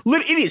is,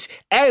 it is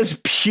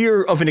as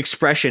pure of an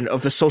expression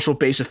of the social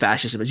base of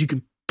fascism as you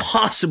can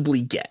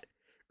possibly get,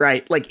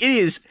 right? Like it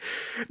is,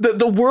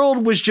 the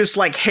world was just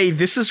like, hey,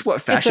 this is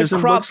what fascism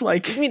looks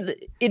like. I mean,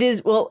 it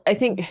is, well, I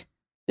think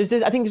there's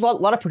a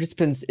lot of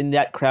participants in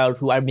that crowd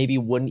who I maybe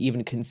wouldn't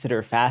even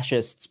consider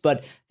fascists,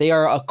 but they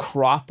are a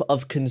crop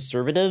of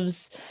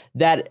conservatives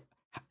that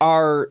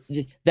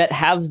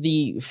have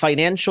the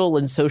financial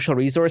and social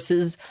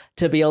resources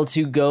to be able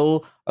to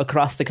go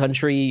across the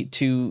country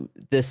to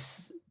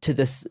this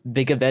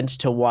big event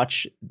to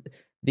watch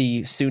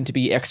the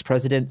soon-to-be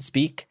ex-president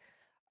speak.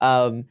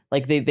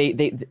 Like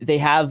they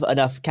have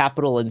enough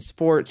capital and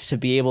support to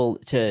be able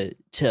to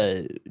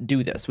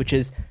do this, which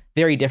is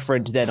very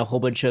different than a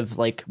whole bunch of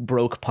like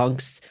broke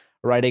punks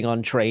riding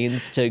on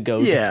trains to go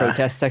to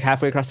protests like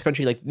halfway across the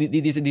country. Like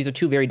these are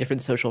 2 very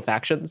different social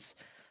factions.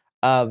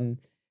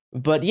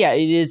 But yeah,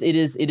 it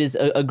is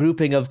a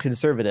grouping of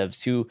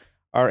conservatives who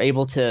are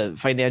able to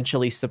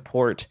financially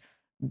support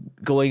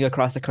going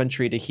across the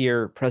country to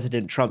hear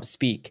President Trump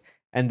speak,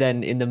 and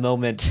then in the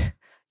moment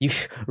you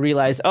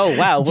realize, oh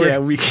wow,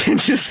 we can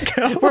just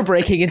go. We're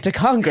breaking into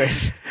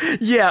Congress.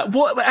 Yeah,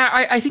 well,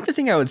 I think the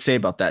thing I would say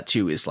about that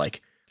too is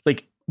like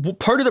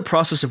part of the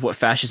process of what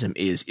fascism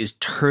is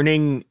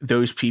turning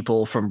those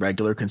people from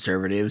regular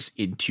conservatives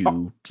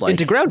into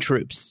ground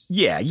troops.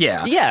 Yeah.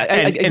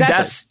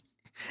 Exactly.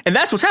 And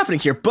that's what's happening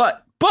here.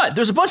 But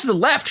there's a bunch of the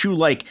left who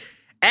like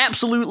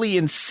absolutely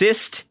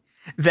insist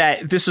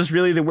that this was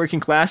really the working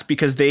class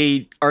because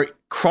they are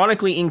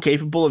chronically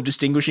incapable of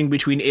distinguishing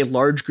between a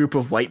large group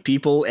of white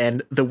people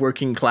and the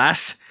working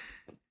class.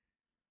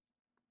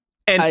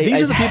 And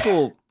these are the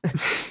people.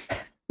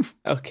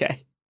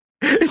 Okay.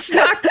 It's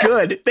not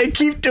good. They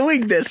keep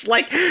doing this.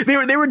 Like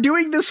they were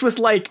doing this with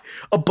like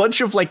a bunch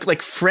of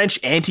like French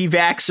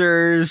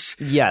anti-vaxxers.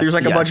 Yes. There's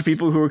like a bunch of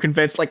people who were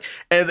convinced like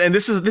and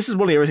this is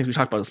one of the other things we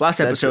talked about this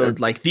last episode.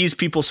 Like these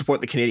people support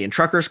the Canadian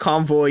truckers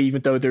convoy,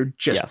 even though they're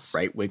just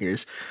right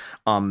wingers.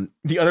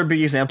 The other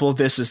big example of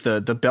this is the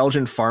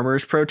Belgian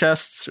farmers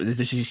protests.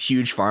 There's these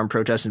huge farm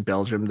protests in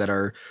Belgium that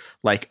are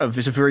like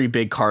there's a very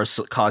big cause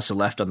to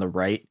left on the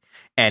right.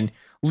 And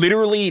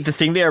literally, the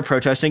thing they are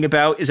protesting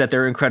about is that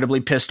they're incredibly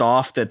pissed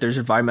off that there's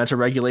environmental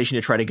regulation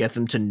to try to get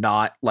them to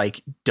not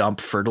like dump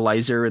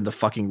fertilizer in the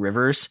fucking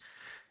rivers.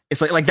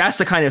 It's like that's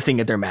the kind of thing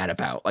that they're mad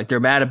about. Like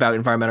they're mad about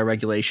environmental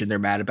regulation. They're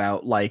mad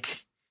about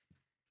like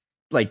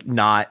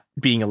not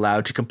being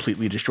allowed to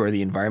completely destroy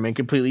the environment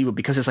completely. But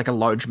because it's like a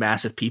large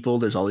mass of people,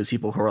 there's all these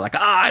people who are like,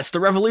 it's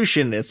the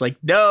revolution. It's like,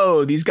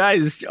 no, these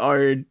guys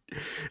are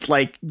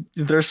like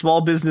they're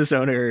small business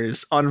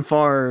owners on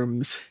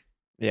farms.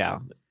 Yeah.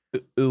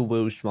 Ooh,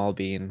 woo, small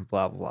bean,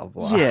 blah, blah,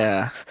 blah.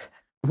 Yeah.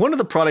 One of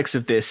the products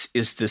of this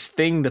is this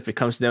thing that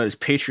becomes known as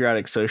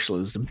patriotic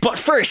socialism. But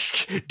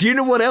first, do you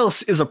know what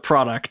else is a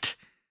product?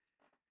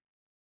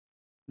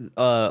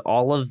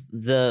 All of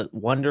the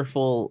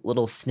wonderful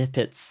little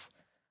snippets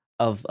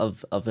of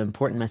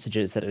important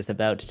messages that is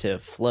about to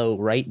flow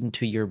right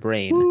into your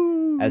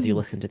brain as you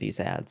listen to these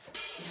ads.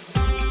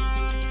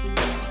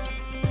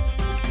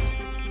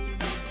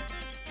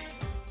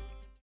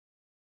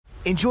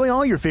 Enjoy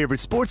all your favorite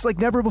sports like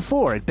never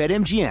before at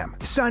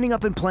BetMGM. Signing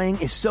up and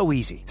playing is so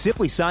easy.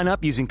 Simply sign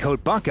up using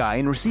code Buckeye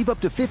and receive up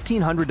to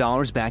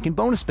 $1,500 back in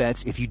bonus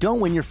bets if you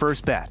don't win your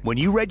first bet. When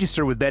you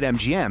register with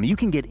BetMGM, you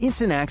can get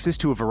instant access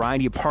to a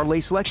variety of parlay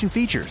selection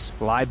features,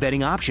 live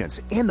betting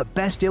options, and the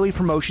best daily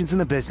promotions in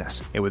the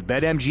business. And with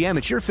BetMGM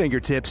at your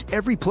fingertips,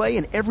 every play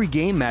and every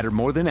game matter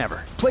more than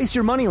ever. Place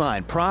your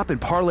moneyline, prop,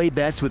 and parlay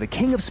bets with the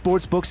king of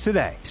sportsbooks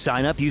today.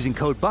 Sign up using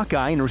code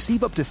Buckeye and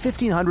receive up to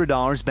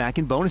 $1,500 back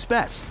in bonus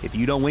bets if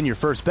you don't win your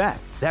first bet.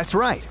 That's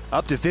right,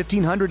 up to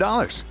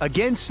 $1,500.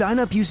 Again, sign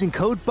up using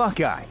code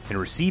Buckeye and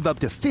receive up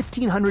to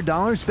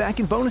 $1,500 back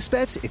in bonus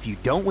bets if you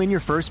don't win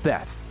your first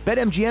bet.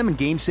 BetMGM and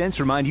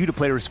GameSense remind you to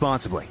play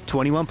responsibly.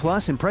 21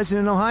 plus and present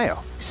in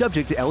Ohio.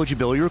 Subject to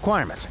eligibility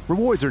requirements.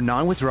 Rewards are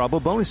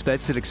non-withdrawable bonus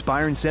bets that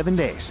expire in 7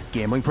 days.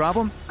 Gambling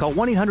problem? Call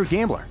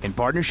 1-800-GAMBLER in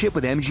partnership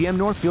with MGM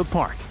Northfield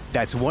Park.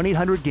 That's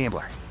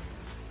 1-800-GAMBLER.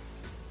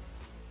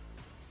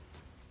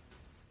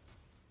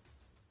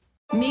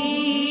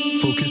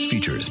 Focus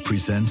Features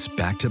presents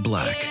Back to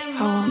Black.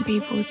 I want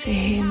people to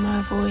hear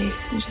my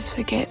voice and just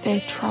forget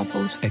their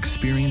troubles.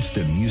 Experience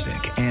the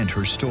music and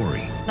her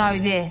story. Know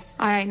this,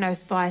 I ain't no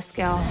Spice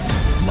Girl.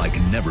 Like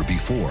never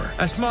before.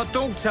 That's my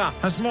daughter.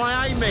 That's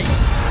my Amy.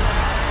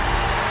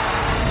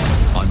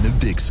 On the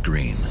big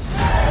screen.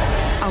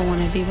 I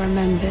want to be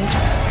remembered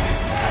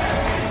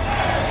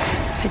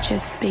for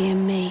just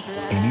being me.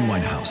 Amy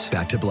Winehouse,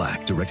 Back to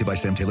Black, directed by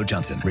Sam Taylor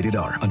Johnson. Rated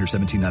R, under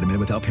 17, not a minute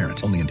without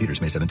parent. Only in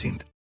theaters May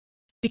 17th.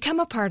 Become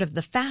a part of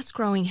the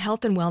fast-growing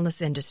health and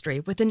wellness industry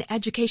with an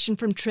education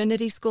from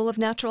Trinity School of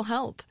Natural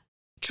Health.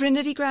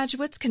 Trinity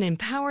graduates can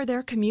empower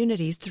their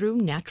communities through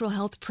natural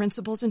health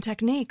principles and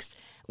techniques,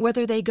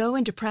 whether they go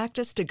into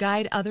practice to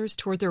guide others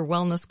toward their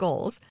wellness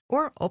goals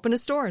or open a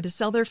store to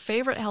sell their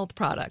favorite health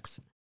products.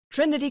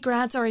 Trinity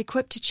grads are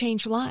equipped to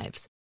change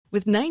lives.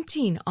 With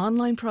 19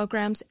 online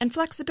programs and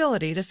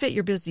flexibility to fit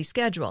your busy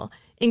schedule,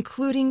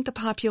 including the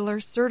popular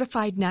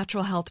Certified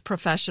Natural Health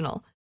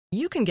Professional,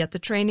 you can get the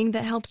training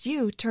that helps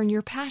you turn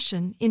your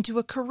passion into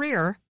a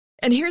career.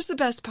 And here's the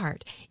best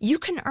part. You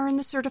can earn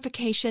the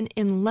certification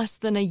in less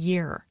than a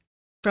year.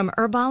 From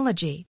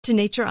herbology to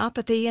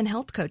naturopathy and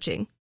health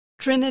coaching,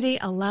 Trinity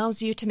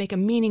allows you to make a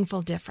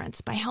meaningful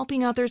difference by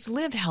helping others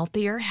live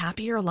healthier,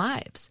 happier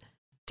lives.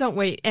 Don't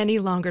wait any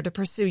longer to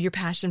pursue your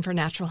passion for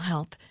natural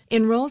health.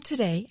 Enroll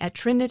today at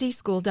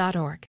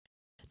trinityschool.org.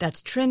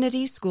 That's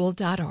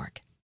trinityschool.org.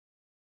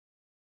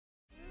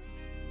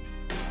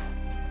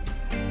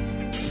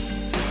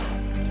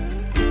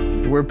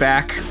 We're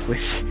back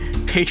with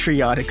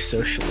patriotic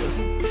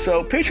socialism.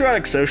 So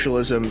patriotic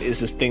socialism is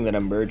this thing that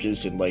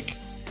emerges in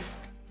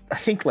I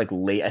think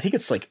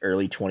it's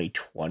early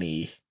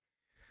 2020.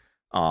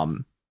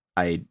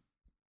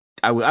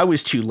 I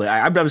was too late.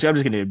 I'm just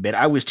going to admit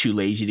I was too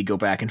lazy to go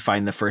back and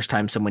find the first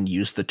time someone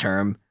used the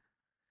term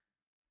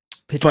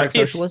patriotic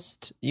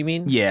socialist. You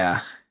mean?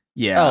 Yeah.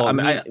 Oh,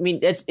 I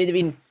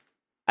mean,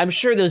 I'm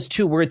sure those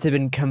two words have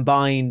been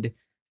combined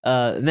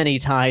many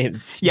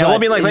times. Yeah, well, I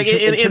mean,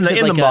 in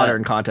the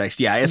modern context,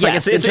 yeah, it's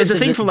it's a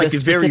thing from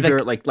the very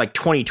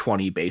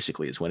 2020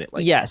 basically is when it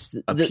yes,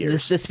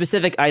 appears. the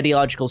specific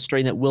ideological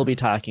strain that we'll be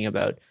talking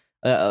about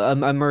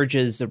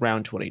emerges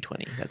around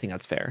 2020. I think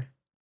that's fair.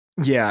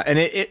 Yeah,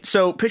 and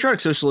so patriotic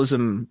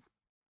socialism,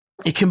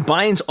 it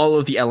combines all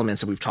of the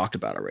elements that we've talked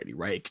about already,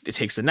 right? It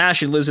takes the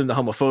nationalism, the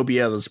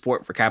homophobia, the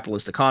support for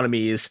capitalist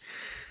economies,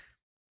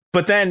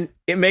 but then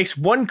it makes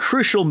one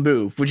crucial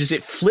move, which is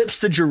it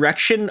flips the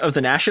direction of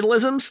the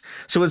nationalisms.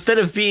 So instead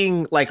of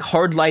being like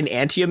hardline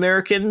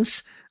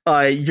anti-Americans,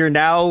 you're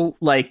now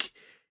like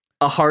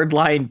a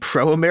hardline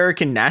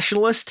pro-American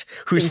nationalist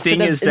whose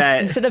thing is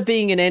that instead of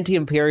being an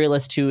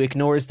anti-imperialist who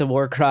ignores the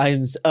war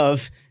crimes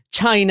of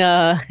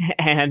China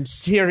and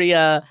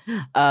Syria,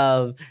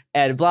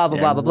 and blah blah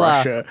blah blah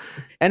Russia.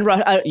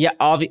 Blah, and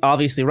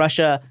obviously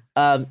Russia.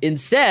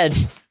 Instead,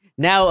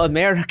 now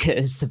America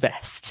is the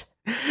best.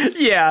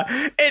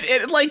 Yeah,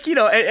 and like, you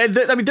know,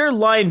 I mean, their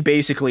line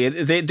basically,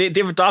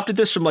 they've adopted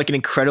this from like an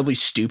incredibly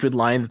stupid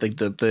line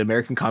that the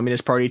American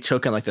Communist Party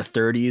took in like the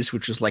 30s,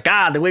 which was like,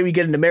 the way we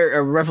get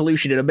a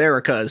revolution in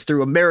America is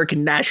through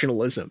American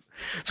nationalism.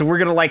 So we're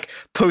gonna like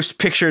post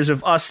pictures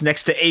of us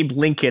next to Abe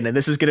Lincoln, and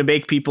this is gonna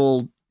make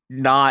people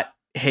not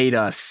hate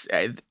us.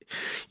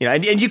 You know,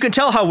 and you can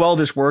tell how well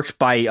this worked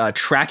by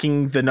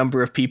tracking the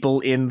number of people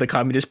in the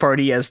Communist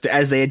Party as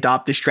they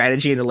adopt this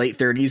strategy in the late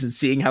 30s and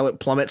seeing how it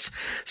plummets.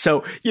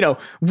 So, you know,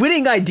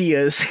 winning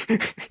ideas,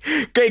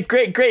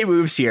 great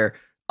moves here.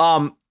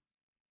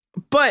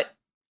 But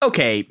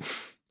okay,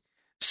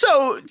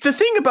 so the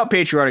thing about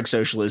patriotic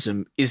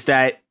socialism is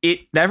that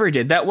it never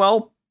did that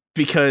well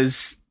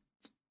because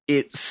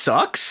it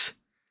sucks.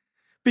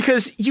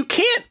 Because you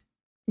can't.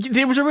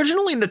 There was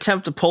originally an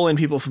attempt to pull in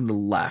people from the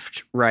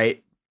left,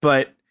 right?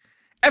 But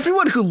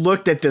everyone who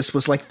looked at this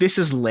was like, this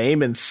is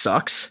lame and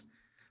sucks.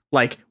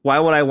 Like, why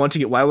would I want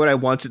to,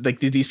 like,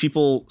 these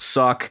people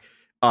suck.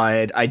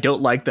 I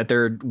don't like that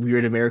they're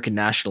weird American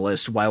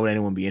nationalists. Why would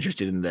anyone be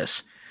interested in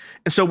this?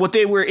 And so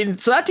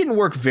so that didn't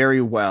work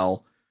very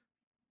well.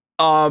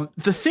 The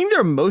thing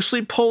they're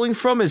mostly pulling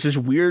from is this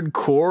weird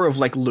core of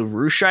like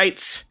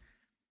LaRoucheites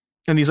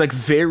and these like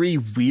very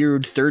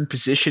weird third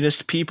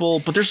positionist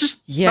people, but there's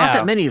just not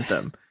that many of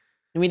them.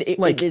 I mean,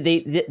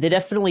 they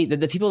definitely,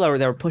 the people that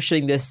were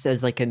pushing this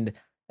as like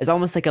as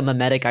almost like a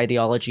mimetic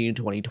ideology in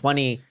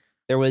 2020.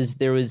 There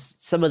was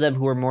some of them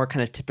who were more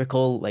kind of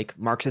typical like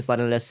Marxist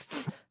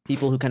Leninists,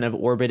 people who kind of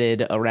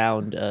orbited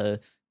around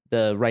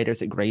the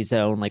writers at Gray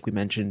Zone, like we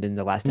mentioned in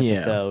the last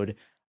episode.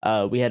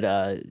 We had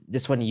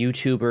this one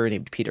YouTuber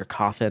named Peter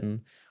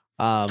Coffin,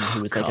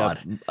 who was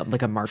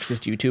like a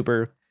Marxist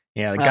YouTuber.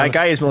 Yeah, the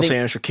guy is most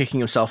famous for kicking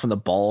himself in the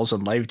balls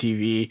on live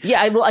TV.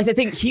 Yeah, I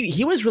think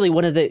he was really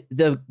one of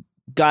the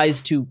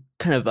guys to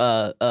kind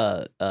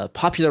of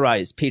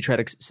popularize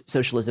patriotic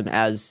socialism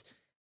as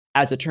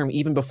a term,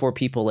 even before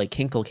people like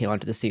Hinkle came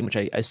onto the scene, which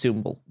I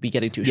assume we'll be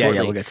getting to shortly.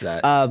 Yeah, we'll get to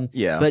that.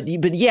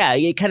 But yeah,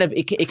 it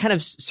kind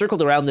of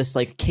circled around this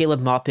like Caleb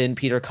Maupin,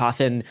 Peter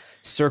Coffin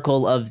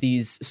circle of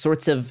these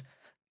sorts of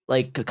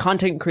like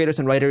content creators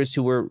and writers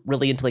who were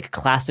really into like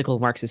classical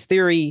Marxist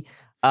theory.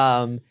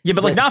 From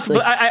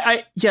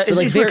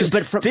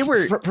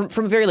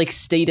very like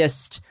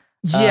statist,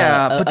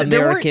 but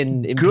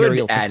American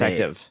imperial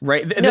perspective,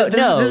 right?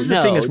 This is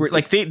the thing is we're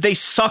like they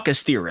suck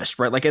as theorists,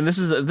 right? Like, and this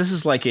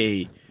is like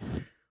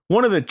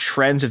one of the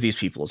trends of these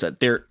people is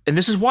that and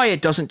this is why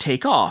it doesn't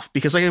take off,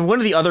 because like one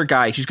of the other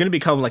guys who's going to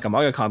become like a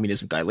MAGA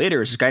communism guy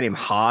later is this guy named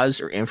Haas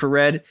or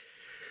Infrared,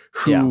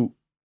 who.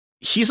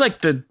 He's like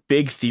the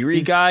big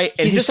theory guy,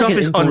 and his stuff like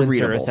is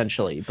unreadable,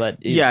 essentially. But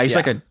he's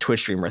like a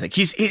Twitch streamer. I think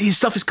his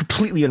stuff is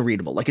completely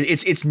unreadable. Like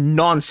it's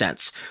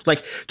nonsense.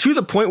 Like to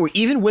the point where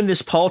even when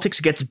this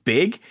politics gets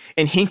big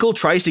and Hinkle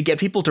tries to get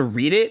people to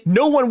read it,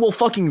 no one will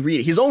fucking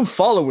read it. His own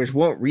followers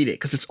won't read it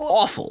because it's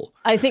awful.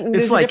 I think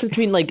there's a difference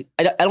between like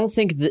I don't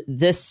think that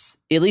this,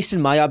 at least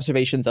in my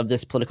observations of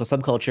this political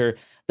subculture,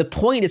 the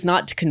point is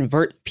not to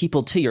convert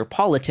people to your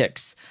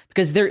politics,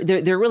 because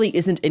there really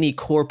isn't any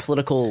core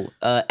political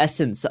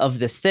essence of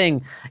this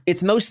thing.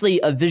 It's mostly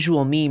a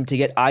visual meme to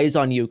get eyes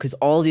on you, because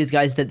all these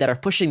guys that are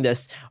pushing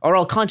this are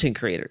all content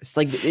creators.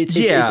 Like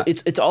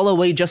it's all a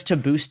way just to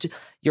boost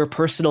your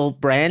personal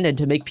brand and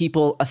to make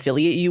people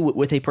affiliate you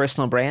with a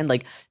personal brand.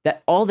 Like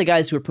that, all the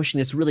guys who are pushing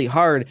this really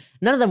hard,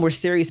 none of them were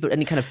serious about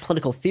any kind of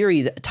political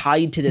theory that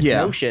tied to this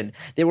notion.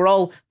 They were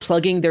all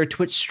plugging their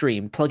Twitch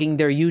stream, plugging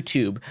their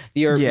YouTube,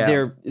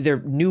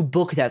 their new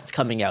book that's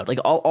coming out. Like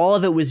all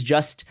of it was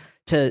just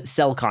to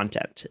sell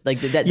content. Like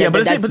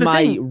that's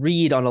my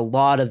read on a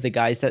lot of the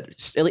guys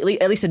that at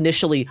least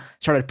initially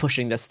started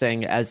pushing this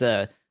thing as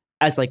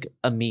like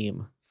a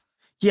meme.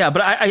 Yeah,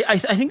 but I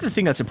think the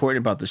thing that's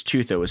important about this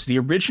too, though, is the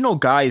original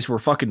guys were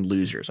fucking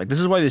losers. Like, this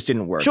is why this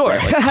didn't work. Sure,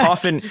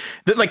 right?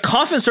 Like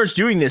Coffin starts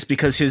doing this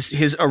because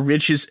his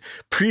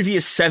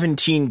previous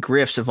 17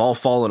 grifts have all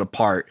fallen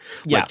apart.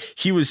 Like,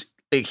 he's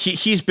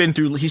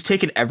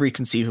taken every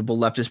conceivable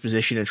leftist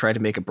position and tried to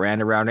make a brand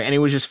around it, and it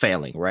was just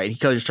failing. Right? He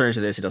just turns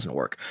to this, it doesn't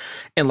work.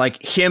 And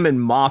like him and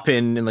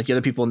Maupin and like the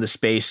other people in this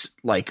space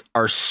like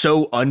are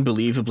so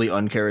unbelievably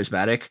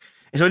uncharismatic,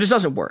 and so it just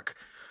doesn't work.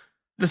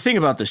 The thing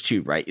about this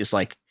too, right, is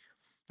like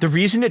the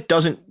reason it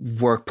doesn't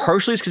work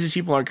partially is because these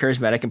people aren't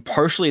charismatic, and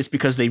partially it's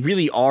because they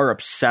really are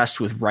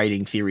obsessed with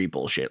writing theory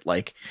bullshit.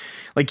 Like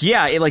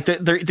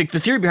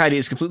the theory behind it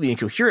is completely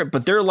incoherent,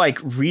 but they're like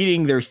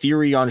reading their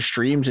theory on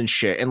streams and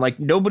shit, and like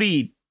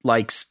nobody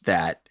likes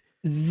that.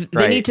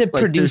 They need to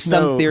produce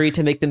some theory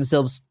to make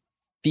themselves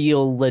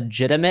feel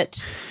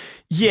legitimate.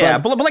 Yeah,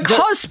 but like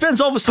Haas spends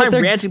all of his time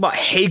ranting about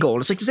Hegel,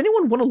 and it's like, does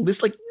anyone want to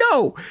listen? Like,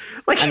 no.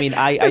 Like, I mean,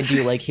 I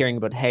do like hearing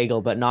about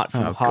Hegel, but not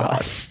from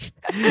Haas.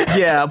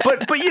 Yeah,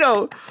 but you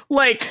know,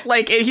 like,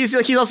 and he's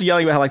also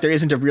yelling about how like there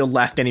isn't a real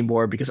left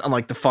anymore because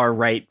unlike the far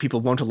right, people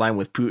won't align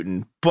with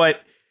Putin.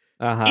 But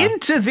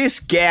into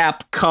this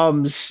gap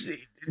comes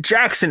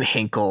Jackson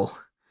Hinkle.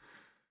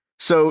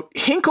 So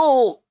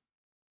Hinkle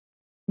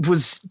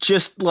was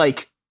just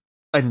like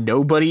a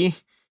nobody.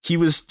 He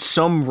was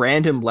some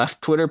random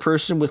left Twitter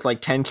person with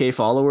like 10K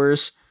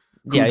followers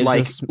who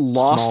like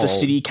lost a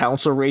city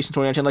council race in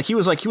 2019.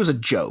 Like he was a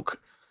joke.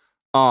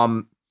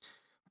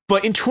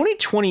 But in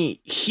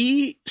 2020,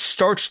 he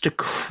starts to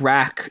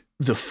crack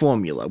the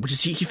formula, which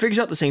is he figures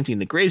out the same thing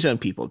the gray zone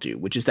people do,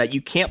 which is that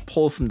you can't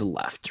pull from the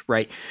left,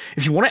 right?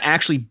 If you want to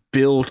actually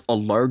build a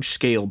large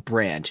scale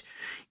brand,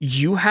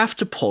 you have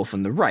to pull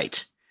from the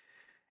right.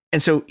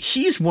 And so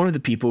he's one of the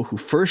people who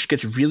first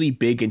gets really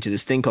big into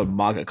this thing called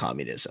MAGA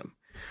communism,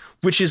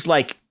 which is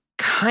like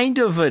kind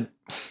of a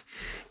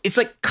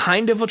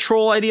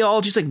troll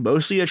ideology. It's like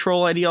mostly a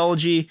troll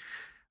ideology.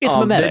 It's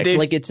mimetic.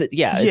 Like it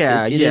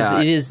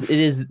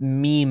is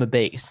meme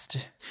based.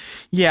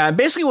 Yeah. And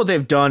basically what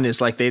they've done is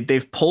like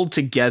they've pulled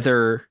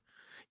together.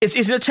 It's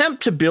an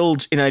attempt to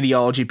build an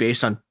ideology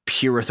based on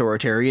pure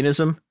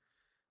authoritarianism.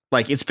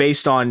 Like it's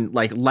based on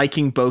like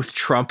liking both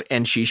Trump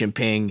and Xi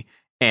Jinping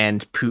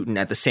and Putin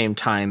at the same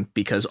time,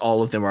 because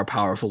all of them are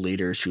powerful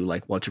leaders who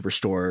like want to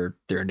restore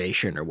their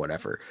nation or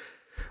whatever.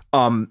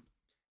 And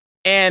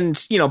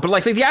you know, but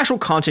like the actual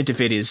content of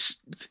it is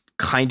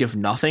kind of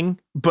nothing.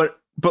 But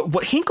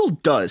what Hinkle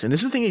does, and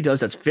this is the thing he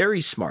does that's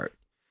very smart,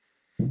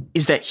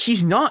 is that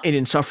he's not an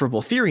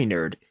insufferable theory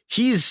nerd.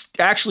 He's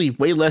actually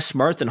way less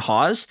smart than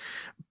Hawes,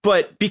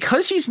 but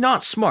because he's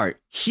not smart,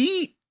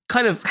 he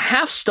kind of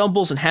half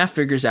stumbles and half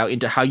figures out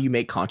into how you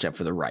make content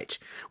for the right,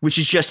 which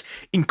is just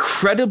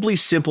incredibly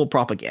simple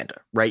propaganda,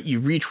 right?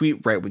 You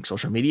retweet right-wing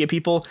social media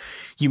people,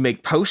 you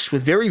make posts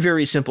with very,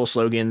 very simple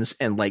slogans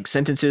and like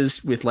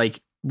sentences with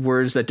like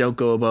words that don't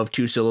go above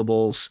 2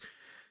 syllables.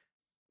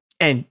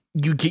 And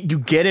you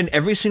get in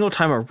every single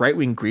time a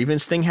right-wing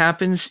grievance thing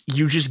happens,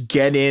 you just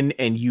get in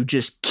and you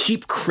just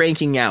keep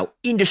cranking out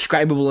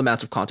indescribable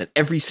amounts of content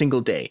every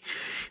single day.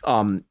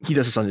 He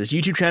does this on his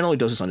YouTube channel. He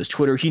does this on his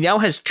Twitter. He now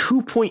has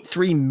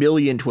 2.3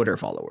 million Twitter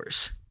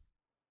followers.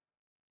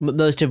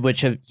 Most of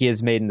which he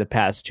has made in the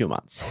past 2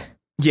 months.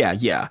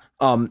 Yeah.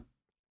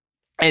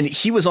 And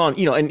he was on,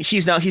 you know, and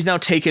he's now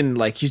taken,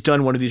 like, he's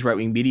done one of these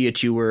right-wing media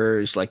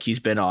tours. Like, he's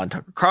been on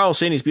Tucker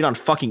Carlson. He's been on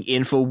fucking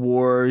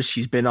InfoWars.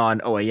 He's been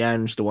on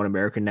OAN's, the One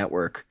American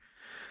Network.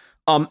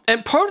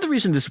 And part of the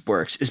reason this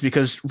works is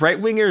because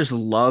right-wingers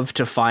love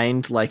to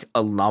find, like,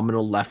 a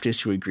nominal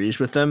leftist who agrees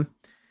with them.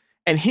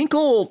 And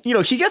Hinkle, you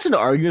know, he gets into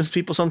arguments with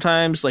people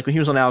sometimes. Like, when he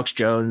was on Alex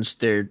Jones,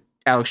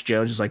 Alex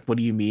Jones is like, what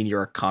do you mean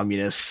you're a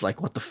communist?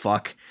 Like, what the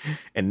fuck?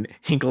 And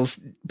Hinkle's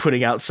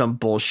putting out some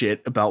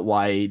bullshit about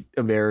why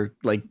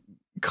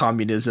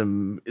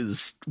communism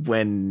is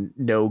when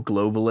no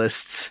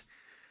globalists.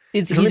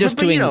 He's just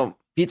doing, you know,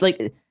 like,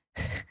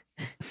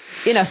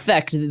 in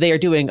effect, they are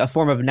doing a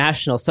form of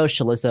national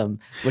socialism,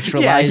 which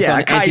relies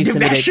on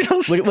anti-Semitic,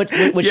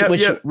 which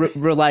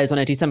relies on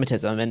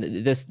anti-Semitism,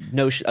 and this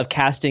notion of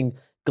casting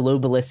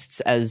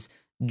globalists as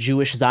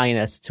Jewish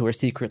Zionists who are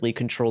secretly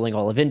controlling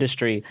all of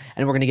industry,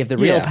 and we're going to give the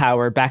real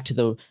power back to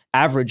the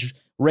average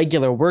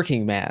regular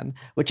working man,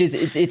 which is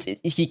it's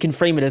he can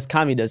frame it as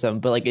communism,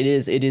 but like it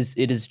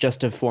is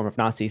just a form of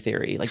Nazi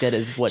theory. Like that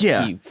is what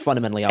he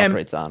fundamentally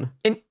operates on.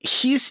 And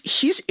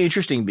he's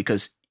interesting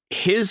because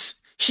he has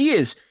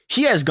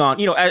gone,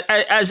 you know,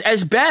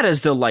 as bad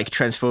as the like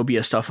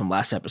transphobia stuff from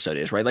last episode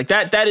is, right? Like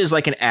that is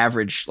like an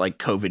average like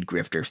COVID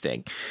grifter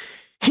thing.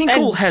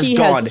 Hinkle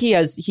he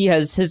has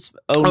his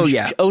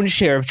own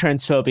share of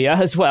transphobia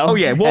as well. Oh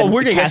yeah, well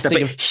we're gonna get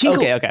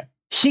that. But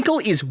Hinkle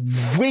is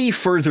way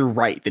further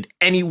right than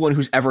anyone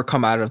who's ever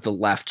come out of the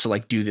left to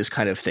like do this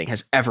kind of thing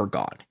has ever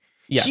gone.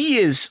 Yes. He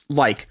is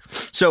like,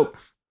 so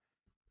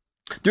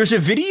there's a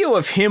video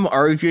of him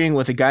arguing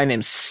with a guy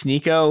named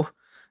Sneeko,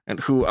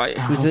 and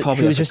who's a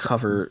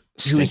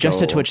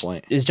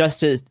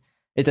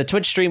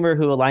Twitch streamer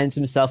who aligns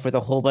himself with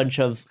a whole bunch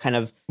of kind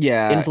of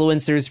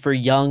influencers for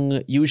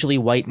young, usually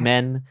white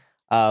men.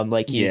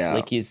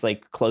 He's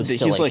close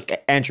to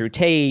like Andrew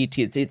Tate.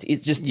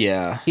 It's just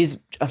he's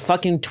a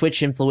fucking Twitch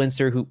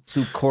influencer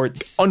who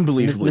courts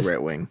unbelievably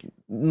right wing.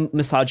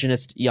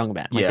 misogynist young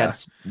man. Like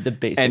that's the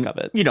basic of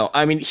it. You know,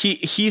 I mean,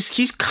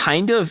 he's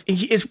gotten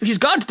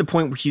to the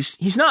point where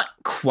he's not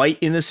quite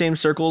in the same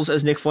circles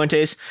as Nick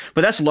Fuentes,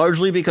 but that's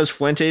largely because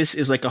Fuentes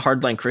is like a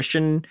hardline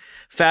Christian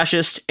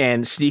fascist,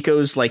 and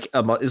Sneako's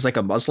is like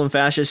a Muslim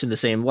fascist in the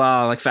same.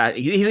 Well, like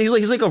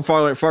he's like a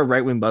far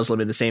right wing Muslim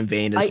in the same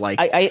vein as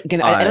I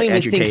don't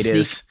even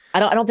think I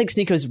don't think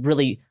Sneako's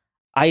really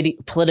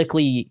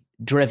politically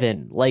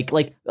driven, like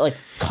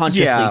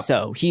consciously.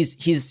 So he's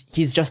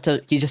just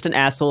an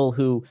asshole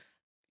who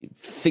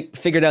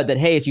figured out that,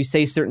 hey, if you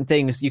say certain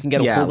things, you can get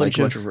a whole bunch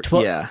of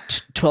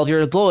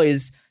 12-year-old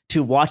boys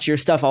to watch your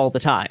stuff all the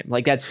time.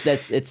 Like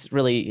it's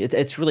really I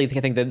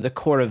think the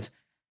core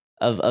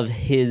of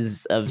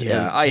his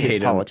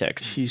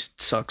politics. He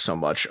sucks so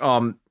much.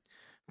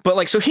 But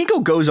like, so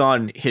Hinkle goes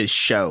on his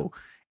show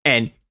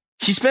and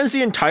he spends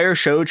the entire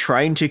show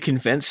trying to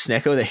convince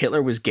Sneko that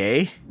Hitler was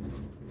gay.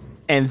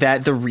 And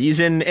that the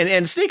reason,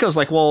 and Sneako's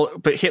like, well,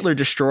 but Hitler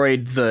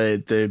destroyed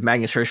the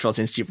Magnus Hirschfeld's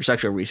Institute for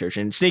Sexual Research.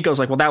 And Sneako's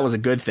like, well, that was a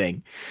good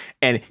thing.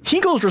 And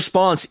Hinkle's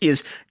response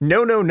is,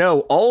 no.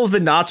 All of the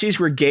Nazis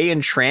were gay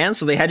and trans,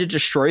 so they had to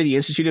destroy the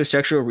Institute of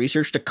Sexual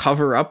Research to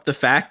cover up the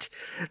fact,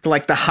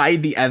 to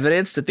hide the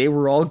evidence that they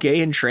were all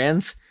gay and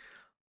trans.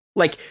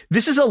 Like,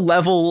 this is a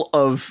level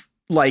of,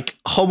 like,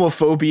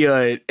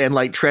 homophobia and,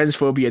 like,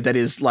 transphobia that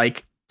is,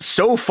 like,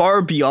 so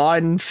far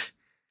beyond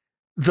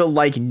the,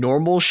 like,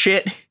 normal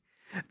shit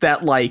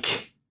that,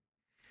 like,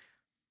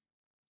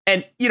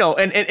 and you know,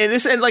 and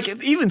this, and like,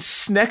 even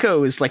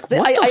Sneko is like,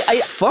 what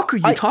the fuck are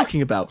you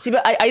talking about? See,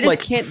 but I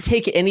just can't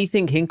take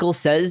anything Hinkle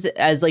says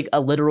as like a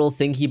literal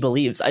thing he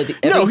believes. I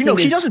think he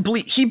doesn't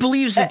believe. He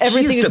believes that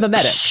everything is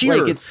mimetic.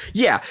 Pure,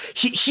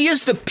 he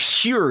is the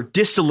pure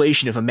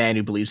distillation of a man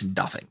who believes in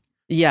nothing.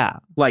 Yeah,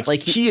 like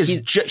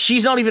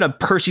he's not even a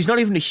person. He's not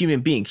even a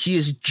human being. He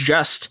is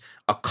just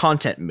a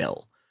content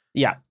mill.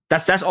 Yeah.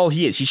 That's all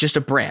he is. He's just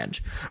a brand.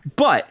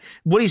 But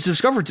what he's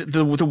discovered,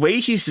 the way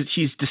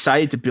he's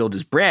decided to build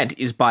his brand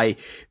is by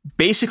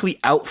basically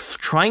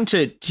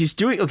he's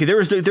doing, okay, there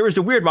was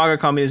the weird MAGA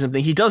communism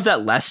thing. He does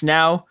that less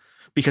now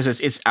because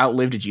it's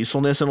outlived its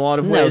usefulness in a lot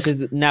of ways.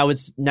 No,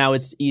 because now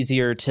it's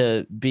easier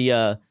to be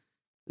a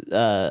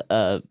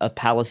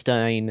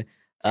Palestine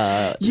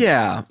quote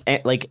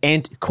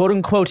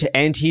unquote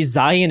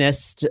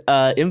anti-Zionist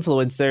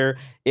influencer.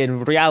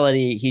 In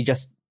reality, he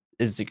just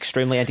is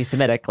extremely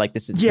anti-Semitic. Like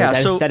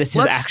that is his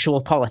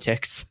actual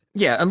politics.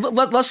 Yeah, and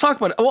let's talk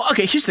about it. Well,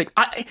 okay, here's the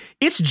thing.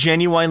 It's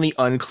genuinely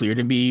unclear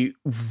to me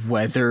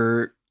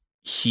whether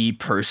he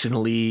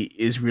personally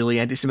is really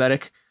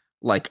anti-Semitic.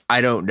 Like,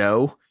 I don't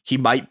know. He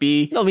might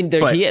be. No, I mean,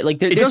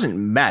 it doesn't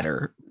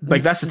matter.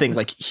 Like, that's the thing.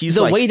 Like, he's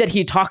the way that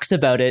he talks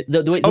about it.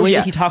 The way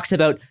that he talks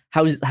about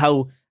how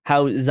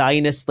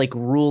Zionists like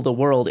rule the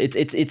world.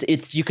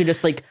 It's you can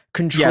just like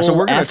control. Yeah, so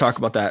we're going to talk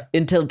about that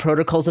into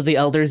protocols of the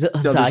elders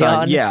of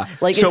Zion. Yeah,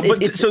 like so.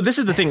 So this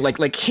is the thing.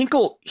 Like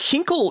Hinkle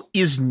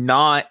is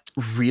not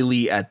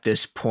really at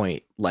this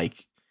point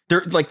like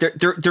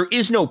there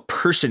is no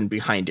person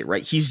behind it,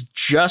 right? He's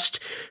just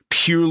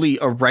purely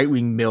a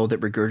right-wing mill that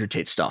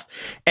regurgitates stuff.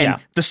 And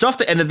the stuff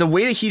the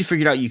way that he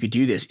figured out you could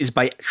do this is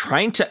by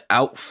trying to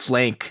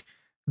outflank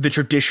the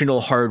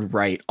traditional hard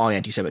right on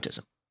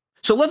anti-Semitism.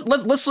 So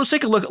let's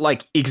take a look at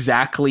like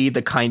exactly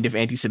the kind of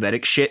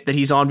anti-Semitic shit that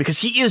he's on, because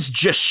he is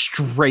just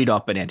straight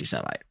up an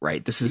anti-Semite,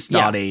 right? This is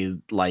not a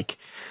like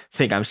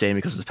thing I'm saying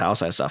because of the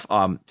Palestine stuff.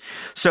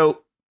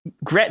 So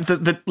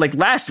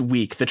last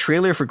week, the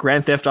trailer for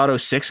Grand Theft Auto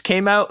 6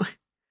 came out.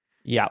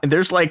 Yeah. And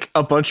there's like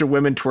a bunch of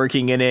women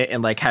twerking in it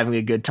and like having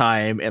a good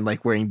time and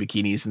like wearing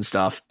bikinis and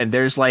stuff. And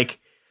there's like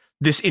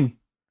this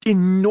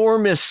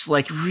enormous,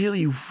 like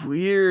really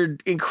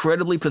weird,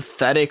 incredibly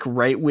pathetic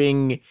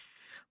right-wing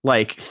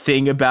like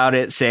thing about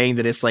it, saying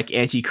that it's like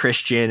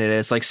anti-Christian and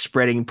it's like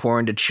spreading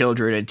porn to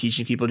children and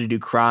teaching people to do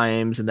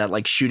crimes and that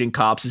like shooting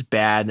cops is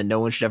bad and that no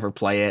one should ever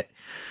play it.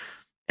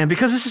 And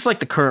because this is like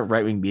the current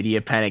right-wing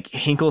media panic,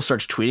 Hinkle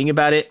starts tweeting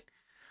about it.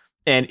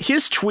 And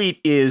his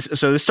tweet is,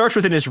 so it starts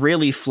with an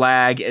Israeli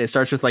flag and it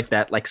starts with like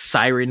that like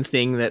siren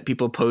thing that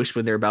people post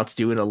when they're about to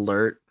do an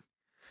alert.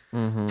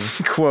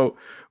 Mm-hmm. Quote,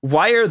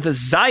 "Why are the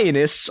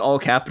Zionists, all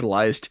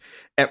capitalized,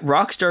 at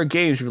Rockstar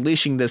Games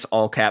releasing this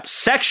all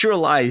caps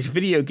sexualized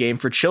video game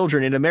for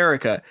children in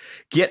America?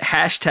 Get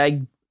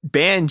hashtag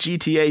ban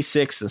GTA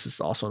 6. This is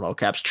also in all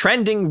caps.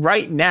 Trending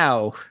right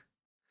now."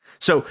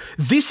 So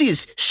this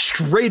is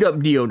straight up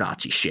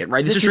neo-Nazi shit,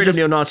 right? This is straight up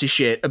neo-Nazi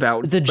shit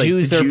about the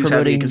Jews are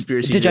promoting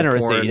conspiracy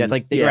degeneracy. That's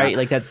like right,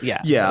 like that's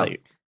Like,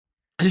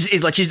 this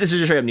is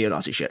just straight up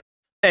neo-Nazi shit.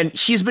 And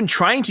he's been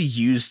trying to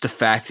use the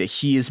fact that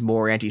he is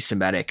more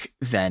anti-Semitic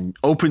than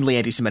openly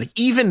anti-Semitic,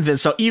 even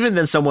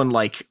than someone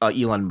like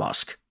Elon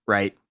Musk,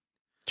 right?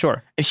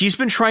 Sure. And he's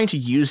been trying to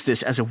use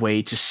this as a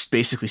way to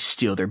basically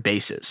steal their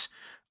bases.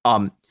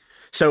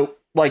 So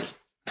like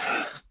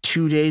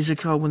 2 days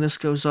ago when this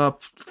goes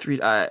up,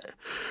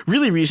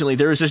 really recently,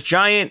 there was this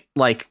giant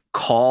like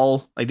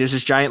call, like there's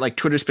this giant like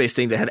Twitter space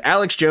thing that had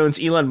Alex Jones,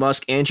 Elon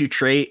Musk, Andrew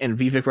Tate, and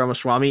Vivek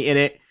Ramaswamy in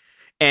it.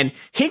 And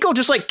Hinkle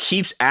just like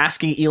keeps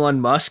asking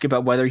Elon Musk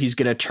about whether he's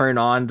going to turn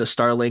on the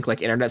Starlink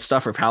like internet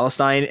stuff for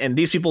Palestine. And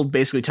these people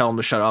basically tell him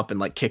to shut up and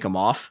like kick him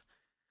off.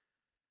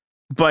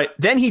 But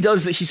then he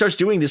starts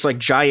doing this like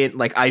giant,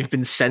 like I've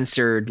been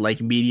censored, like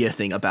media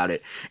thing about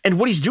it. And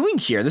what he's doing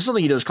here, this is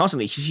something he does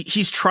constantly.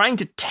 He's trying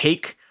to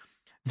take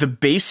the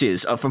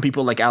bases from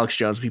people like Alex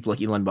Jones, people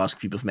like Elon Musk,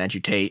 people from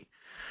Andrew Tate,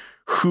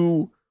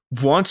 who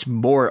wants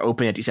more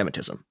open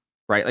anti-Semitism.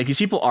 Right, like these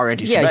people are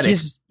anti-Semitic. Yeah,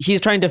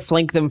 he's trying to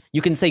flank them.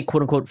 You can say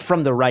 "quote unquote"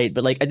 from the right,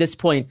 but like at this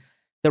point,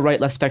 the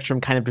right left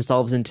spectrum kind of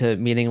dissolves into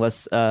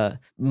meaningless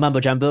mumbo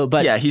jumbo.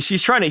 But yeah, he's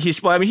just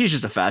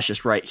a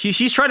fascist, right?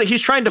 He's trying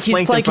to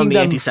flank them from the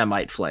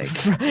anti-Semite flank,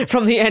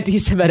 from the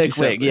anti-Semitic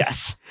wing.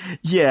 Yes,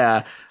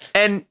 yeah,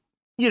 and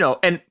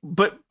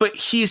but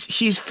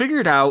he's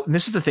figured out, and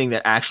this is the thing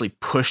that actually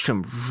pushed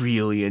him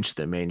really into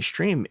the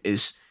mainstream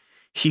is.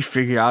 He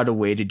figured out a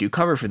way to do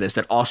cover for this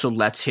that also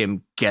lets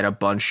him get a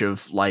bunch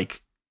of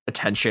like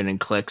attention and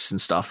clicks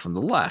and stuff from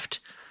the left,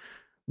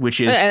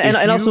 which is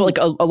and also like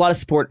a lot of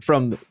support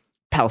from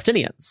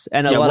Palestinians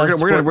and a lot of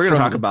support we're gonna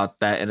talk about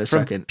that in a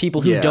second.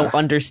 People who don't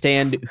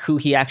understand who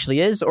he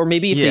actually is, or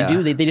maybe if they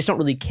do, they just don't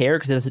really care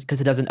because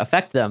it doesn't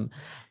affect them.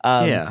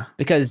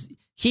 Because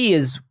he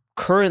is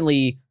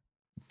currently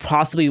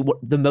possibly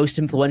the most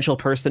influential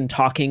person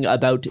talking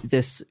about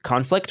this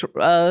conflict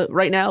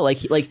right now.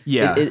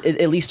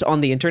 At least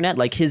on the internet,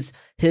 like his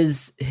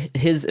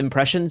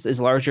impressions is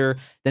larger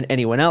than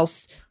anyone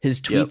else. His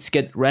tweets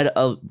get read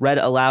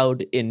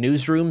aloud in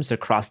newsrooms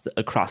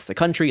across the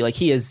country. Like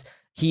he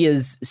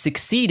has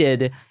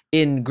succeeded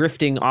in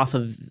grifting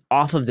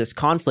off of this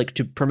conflict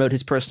to promote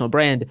his personal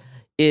brand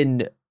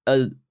in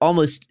an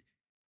almost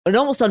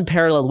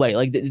unparalleled way.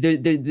 Like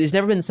there's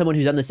never been someone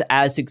who's done this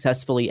as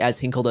successfully as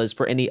Hinkle does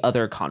for any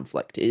other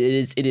conflict.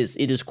 It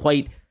is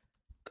quite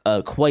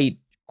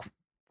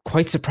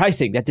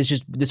surprising that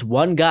this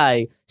one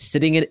guy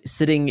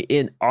sitting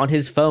in on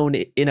his phone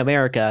in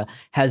America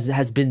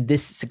has been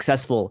this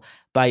successful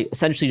by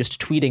essentially just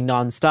tweeting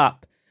nonstop.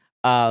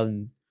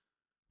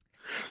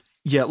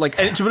 Yeah, like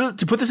and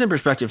to put this in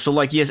perspective, so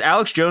like yes,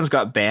 Alex Jones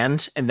got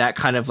banned, and that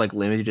kind of like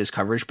limited his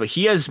coverage. But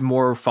he has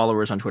more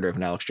followers on Twitter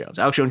than Alex Jones.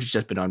 Alex Jones has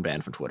just been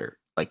unbanned from Twitter.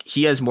 Like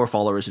he has more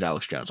followers than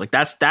Alex Jones. Like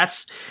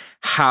that's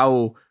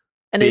how.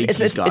 And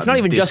it's not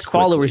even just quickly.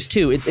 Followers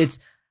too. It's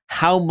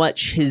how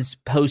much his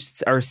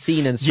posts are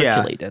seen and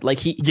circulated. Yeah. Like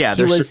he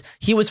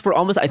was for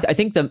almost I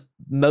think the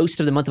most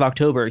of the month of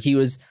October he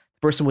was the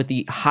person with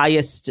the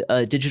highest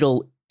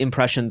digital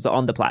impressions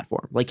on the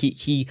platform. Like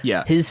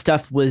his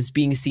stuff was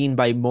being seen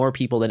by more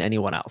people than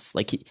anyone else.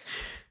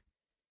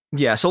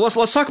 So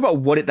let's talk about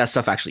what that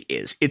stuff actually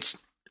is.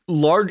 It's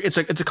large. It's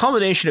a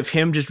combination of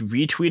him just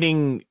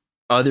retweeting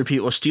other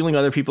people, stealing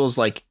other people's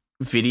like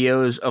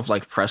videos of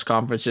like press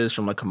conferences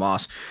from like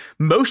Hamas.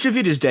 Most of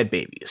it is dead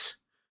babies.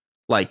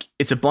 Like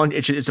it's a bunch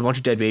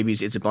of dead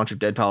babies. It's a bunch of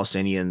dead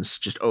Palestinians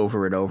just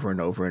over and over and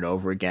over and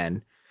over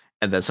again.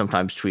 And then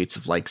sometimes tweets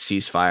of like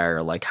ceasefire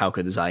or like how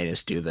could the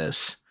Zionists do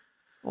this?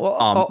 Well,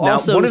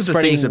 also one of the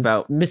things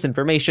about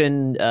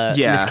misinformation,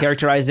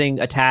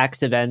 mischaracterizing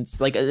attacks, events,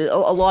 like a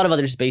lot of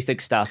other just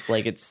basic stuff.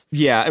 Like it's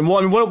and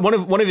one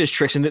of his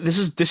tricks, and this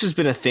has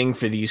been a thing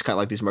for these kind of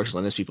like these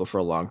Marxist-Leninist people for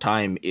a long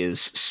time, is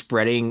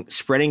spreading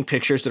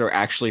pictures that are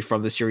actually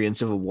from the Syrian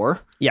civil war.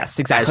 Yes,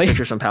 exactly. As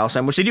pictures from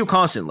Palestine, which they do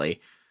constantly.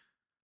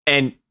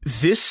 And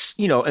this,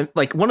 and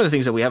like one of the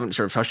things that we haven't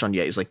sort of touched on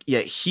yet is like,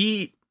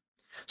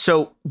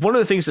 so one of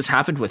the things that's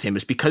happened with him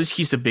is because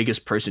he's the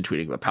biggest person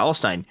tweeting about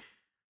Palestine.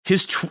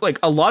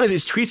 A lot of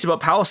his tweets about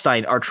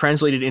Palestine are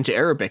translated into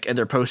Arabic and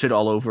they're posted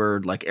all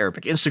over like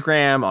Arabic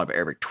Instagram, all over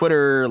Arabic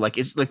Twitter. Like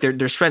it's like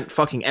they're spent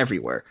fucking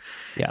everywhere.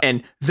 Yeah.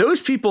 And those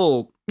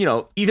people,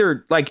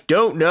 either like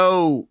don't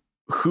know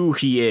who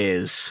he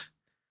is,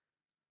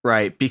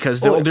 right? Because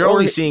they're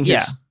only seeing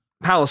his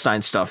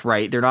Palestine stuff,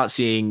 right? They're not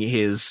seeing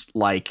his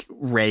like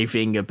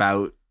raving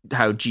about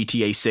how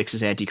GTA 6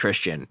 is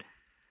anti-Christian,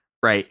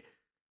 right?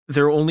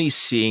 They're only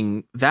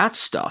seeing that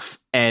stuff.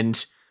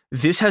 And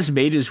this has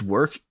made his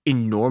work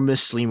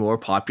enormously more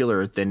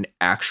popular than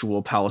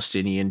actual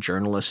Palestinian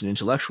journalists and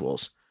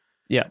intellectuals.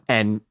 Yeah.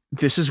 And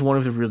this is one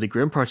of the really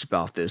grim parts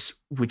about this,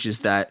 which is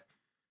that,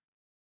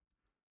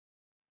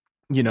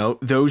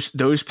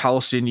 those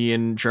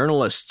Palestinian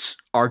journalists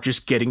are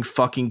just getting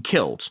fucking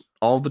killed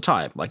all the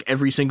time. Like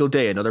every single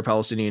day, another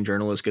Palestinian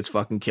journalist gets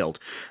fucking killed.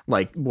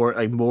 Like more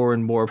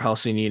and more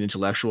Palestinian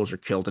intellectuals are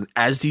killed. And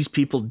as these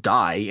people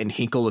die and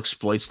Hinkle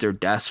exploits their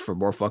deaths for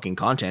more fucking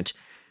content,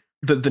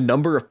 the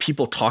number of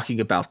people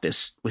talking about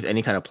this with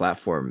any kind of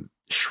platform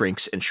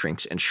shrinks and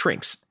shrinks and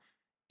shrinks.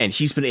 And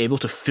he's been able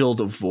to fill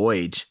the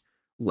void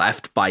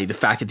left by the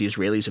fact that the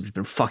Israelis have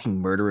been fucking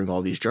murdering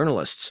all these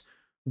journalists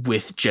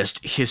with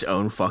just his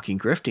own fucking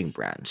grifting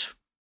brand.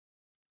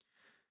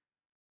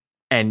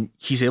 And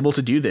he's able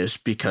to do this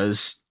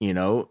because,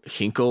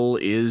 Hinkle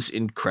is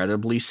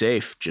incredibly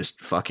safe, just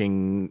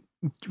fucking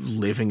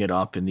living it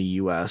up in the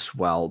US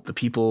while the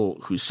people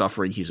whose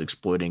suffering he's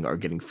exploiting are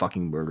getting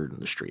fucking murdered in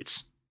the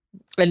streets.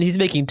 And he's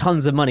making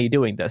tons of money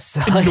doing this.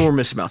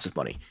 Enormous amounts of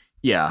money.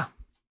 Yeah.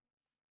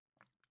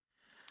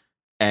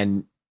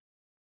 And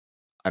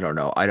I don't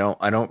know. I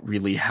don't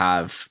really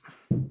have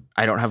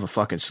a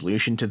fucking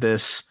solution to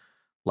this.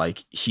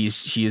 Like he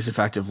has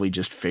effectively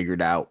just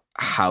figured out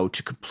how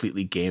to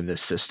completely game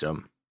this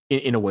system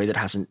in a way that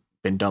hasn't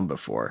been done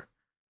before.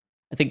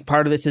 I think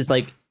part of this is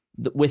like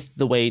with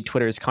the way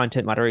Twitter's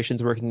content moderation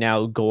is working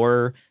now,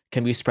 gore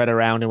can be spread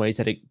around in ways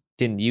that it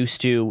didn't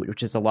used to,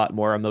 which is a lot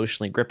more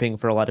emotionally gripping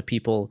for a lot of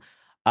people.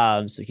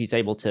 So he's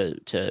able to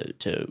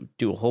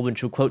do a whole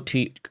bunch of quote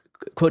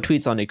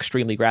tweets on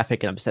extremely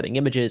graphic and upsetting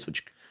images,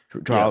 which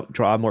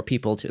draw more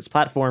people to his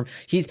platform.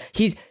 He's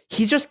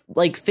just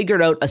like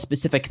figured out a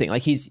specific thing.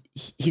 Like he's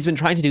been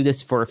trying to do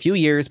this for a few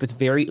years with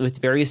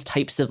various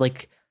types of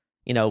like,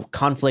 you know,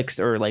 conflicts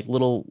or like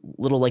little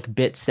like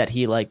bits that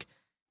he like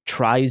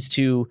tries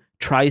to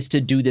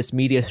do this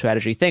media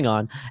strategy thing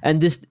on.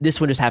 And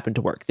this one just happened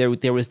to work.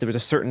 There was a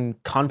certain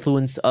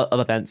confluence of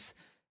events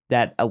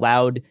that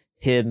allowed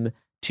him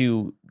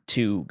to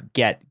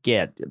get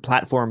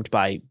platformed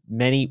by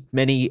many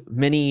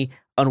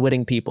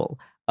unwitting people.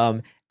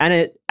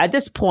 And at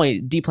this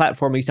point,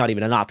 deplatforming is not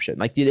even an option.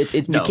 Like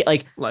it's no,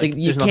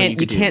 you can't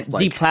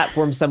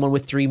deplatform someone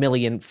with 3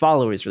 million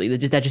followers. Really,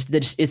 that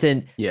just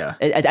isn't. Yeah.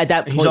 At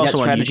that point, he's also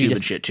that strategy on YouTube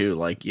just, and shit too.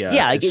 Like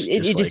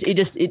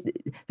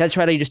that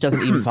strategy just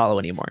doesn't even follow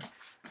anymore.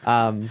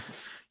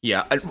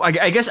 Yeah,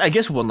 I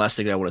guess one last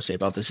thing that I want to say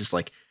about this is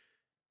like,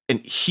 and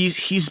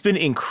he's been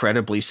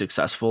incredibly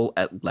successful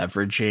at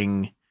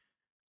leveraging.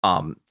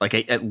 At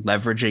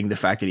leveraging the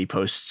fact that he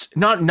posts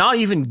not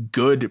even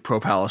good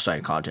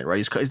pro-Palestine content,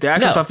 right? The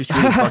actual stuff he's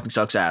tweeting fucking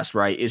sucks ass,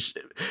 right?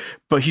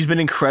 But he's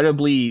been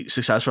incredibly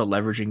successful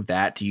at leveraging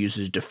that to use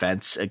his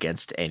defense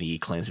against any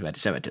claims of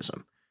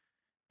anti-Semitism.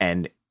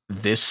 And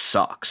this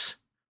sucks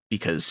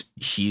because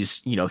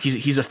he's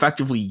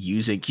effectively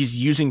using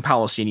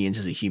Palestinians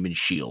as a human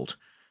shield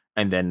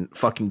and then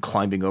fucking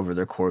climbing over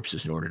their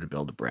corpses in order to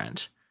build a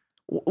brand.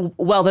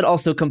 Well, then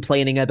also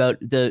complaining about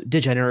the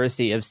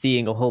degeneracy of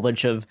seeing a whole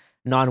bunch of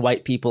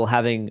non-white people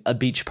having a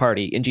beach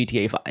party in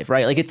GTA 5,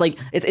 right? Like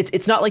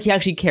it's not like he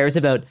actually cares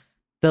about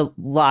the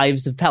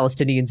lives of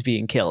Palestinians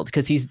being killed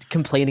because he's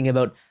complaining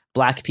about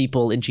black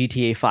people in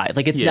GTA 5.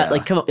 Like it's not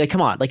like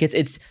come on. Like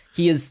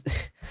he's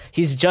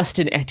just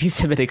an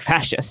anti-Semitic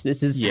fascist.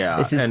 This is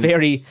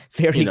very,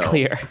 very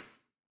clear.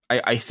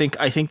 I think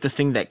the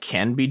thing that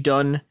can be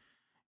done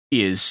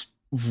is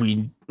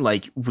we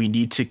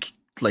need to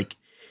like.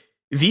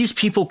 These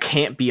people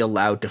can't be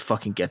allowed to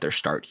fucking get their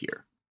start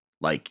here.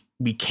 Like,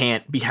 we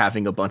can't be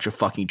having a bunch of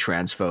fucking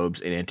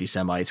transphobes and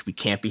anti-Semites. We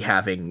can't be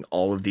having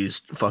all of these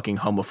fucking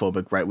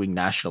homophobic right-wing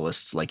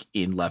nationalists, like,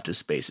 in leftist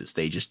spaces.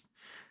 They just,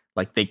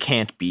 like, they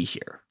can't be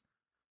here.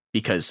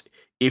 Because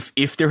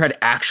if there had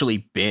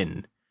actually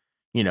been,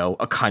 you know,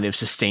 a kind of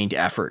sustained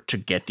effort to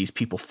get these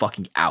people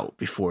fucking out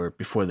before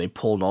they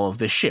pulled all of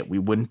this shit, we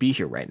wouldn't be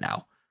here right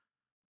now.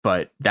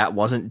 But that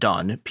wasn't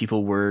done.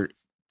 People were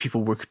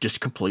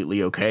just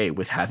completely okay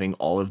with having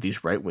all of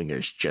these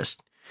right-wingers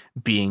just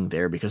being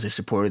there because they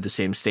supported the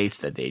same states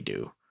that they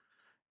do.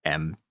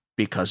 And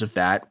because of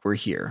that, we're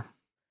here.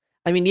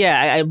 I mean,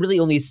 yeah, I really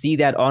only see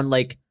that on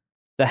like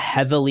the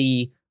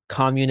heavily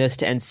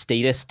communist and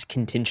statist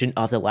contingent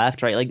of the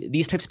left, right? Like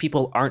these types of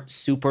people aren't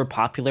super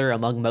popular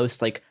among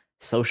most like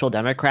social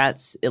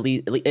democrats, at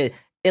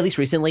least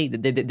recently.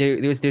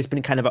 There's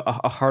been kind of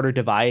a harder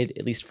divide,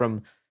 at least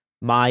from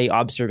my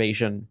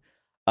observation,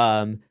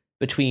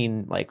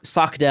 between like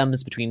soc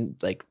dems, between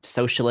like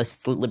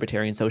socialists,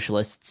 libertarian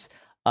socialists,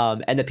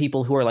 and the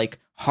people who are like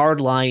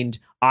hardlined.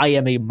 I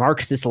am a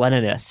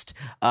Marxist-Leninist.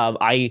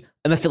 I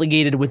am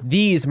affiliated with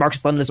these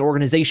Marxist-Leninist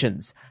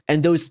organizations,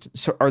 and those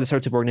are the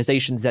sorts of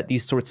organizations that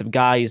these sorts of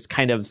guys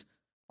kind of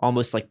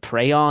almost like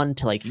prey on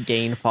to like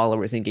gain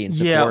followers and gain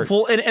support. Yeah,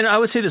 well, and I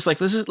would say this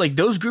is like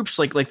those groups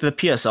like the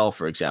PSL,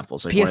 for example.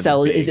 Is like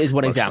PSL is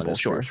one example,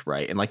 sure. Groups,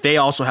 right? And like they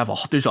also have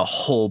there's a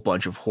whole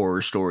bunch of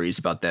horror stories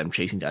about them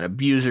chasing down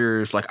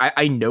abusers. Like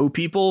I know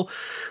people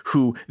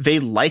who they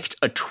liked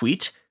a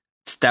tweet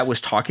that was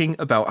talking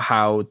about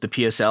how the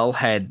PSL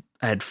had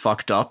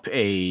fucked up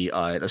a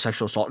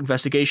sexual assault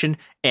investigation,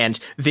 and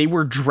they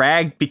were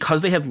dragged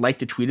because they had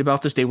liked a tweet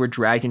about this. They were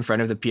dragged in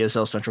front of the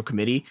PSL Central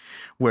Committee,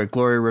 where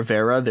Gloria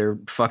Rivera, their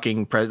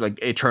fucking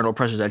eternal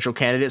presidential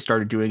candidate,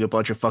 started doing a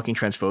bunch of fucking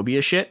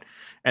transphobia shit,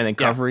 and then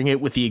covering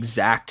it with the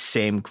exact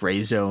same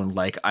gray zone,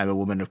 like I'm a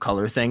woman of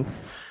color thing.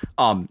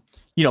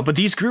 You know, but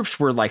these groups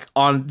were like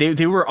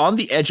they were on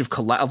the edge of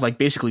like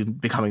basically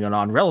becoming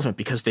non-relevant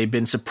because they've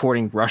been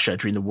supporting Russia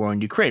during the war in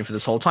Ukraine for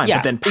this whole time. Yeah,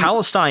 but then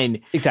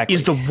Palestine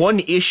is the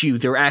one issue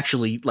they're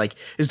actually like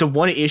is the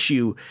one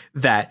issue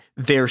that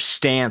their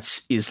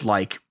stance is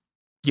like,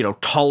 you know,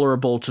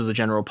 tolerable to the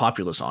general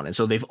populace on. And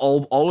so they've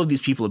all of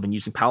these people have been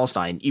using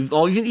Palestine,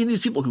 even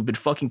these people who've been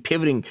fucking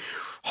pivoting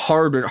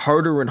harder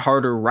and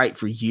harder right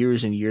for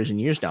years and years and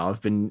years now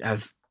have been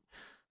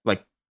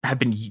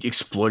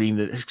exploiting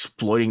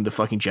the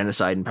fucking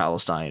genocide in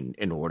Palestine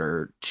in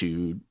order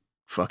to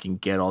fucking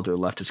get all their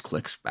leftist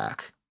clicks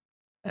back.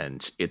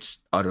 And it's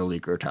utterly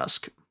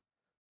grotesque.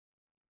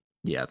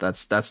 Yeah,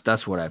 that's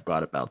what I've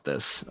got about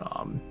this.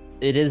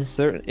 It is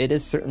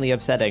certainly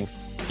upsetting.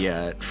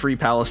 Yeah, free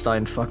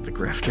Palestine, fuck the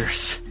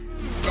grifters.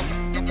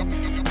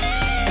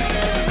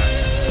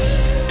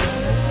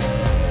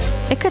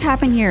 It Could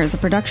Happen Here is a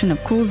production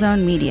of Cool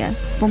Zone Media.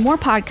 For more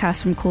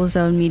podcasts from Cool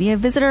Zone Media,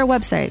 visit our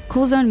website,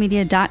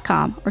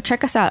 coolzonemedia.com, or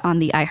check us out on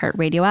the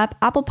iHeartRadio app,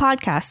 Apple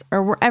Podcasts,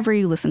 or wherever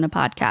you listen to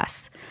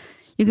podcasts.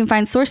 You can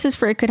find sources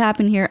for It Could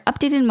Happen Here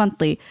updated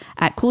monthly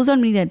at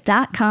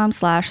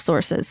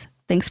coolzonemedia.com/sources.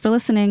 Thanks for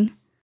listening.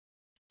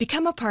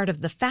 Become a part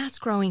of the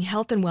fast-growing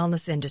health and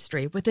wellness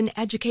industry with an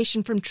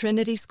education from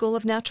Trinity School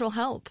of Natural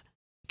Health.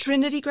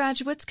 Trinity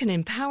graduates can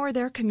empower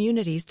their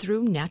communities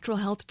through natural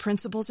health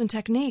principles and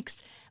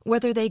techniques,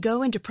 whether they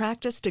go into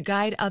practice to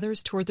guide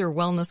others toward their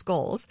wellness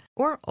goals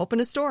or open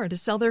a store to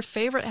sell their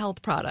favorite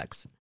health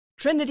products.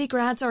 Trinity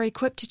grads are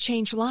equipped to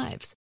change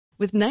lives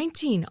with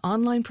 19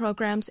 online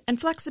programs and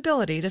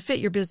flexibility to fit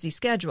your busy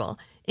schedule,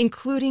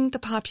 including the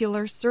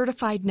popular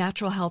Certified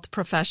Natural Health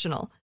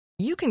Professional.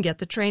 You can get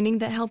the training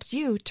that helps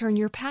you turn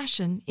your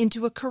passion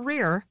into a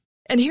career.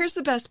 And here's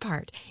the best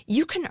part.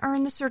 You can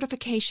earn the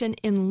certification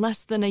in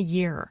less than a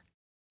year.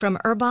 From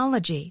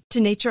herbology to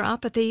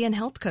naturopathy and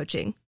health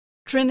coaching,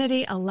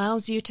 Trinity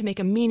allows you to make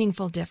a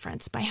meaningful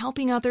difference by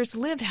helping others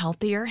live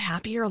healthier,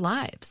 happier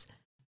lives.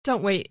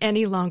 Don't wait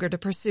any longer to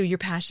pursue your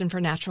passion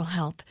for natural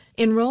health.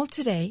 Enroll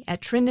today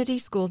at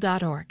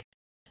trinityschool.org.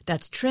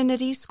 That's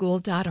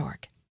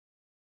trinityschool.org.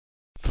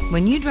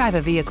 When you drive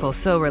a vehicle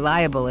so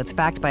reliable it's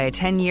backed by a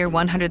 10-year,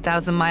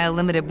 100,000-mile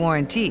limited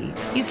warranty,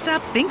 you stop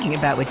thinking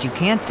about what you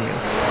can't do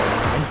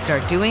and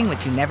start doing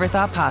what you never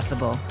thought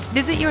possible.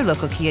 Visit your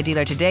local Kia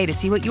dealer today to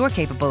see what you're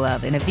capable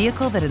of in a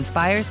vehicle that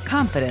inspires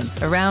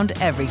confidence around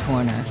every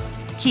corner.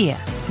 Kia,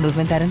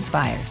 movement that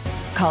inspires.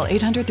 Call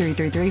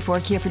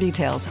 800-333-4KIA for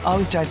details.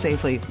 Always drive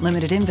safely.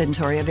 Limited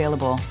inventory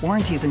available.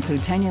 Warranties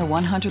include 10-year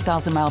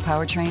 100,000-mile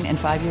powertrain and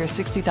 5-year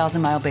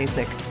 60,000-mile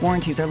basic.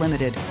 Warranties are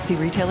limited. See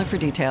retailer for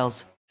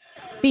details.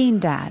 Bean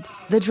Dad,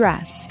 The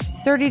Dress,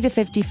 30 to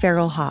 50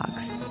 Feral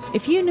Hogs.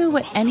 If you knew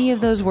what any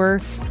of those were,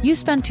 you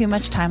spend too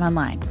much time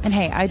online. And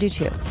hey, I do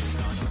too.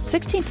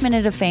 16th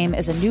Minute of Fame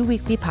is a new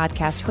weekly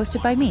podcast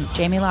hosted by me,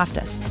 Jamie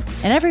Loftus.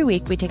 And every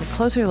week we take a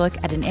closer look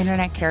at an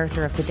internet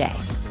character of the day.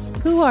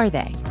 Who are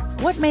they?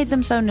 What made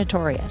them so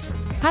notorious?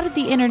 How did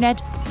the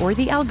internet or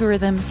the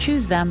algorithm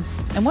choose them?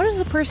 And what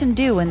does a person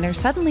do when they're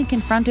suddenly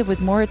confronted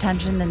with more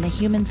attention than the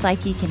human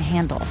psyche can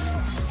handle?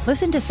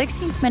 Listen to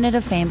 16th Minute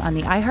of Fame on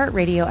the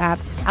iHeartRadio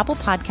app, Apple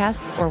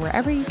Podcasts, or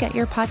wherever you get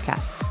your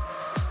podcasts.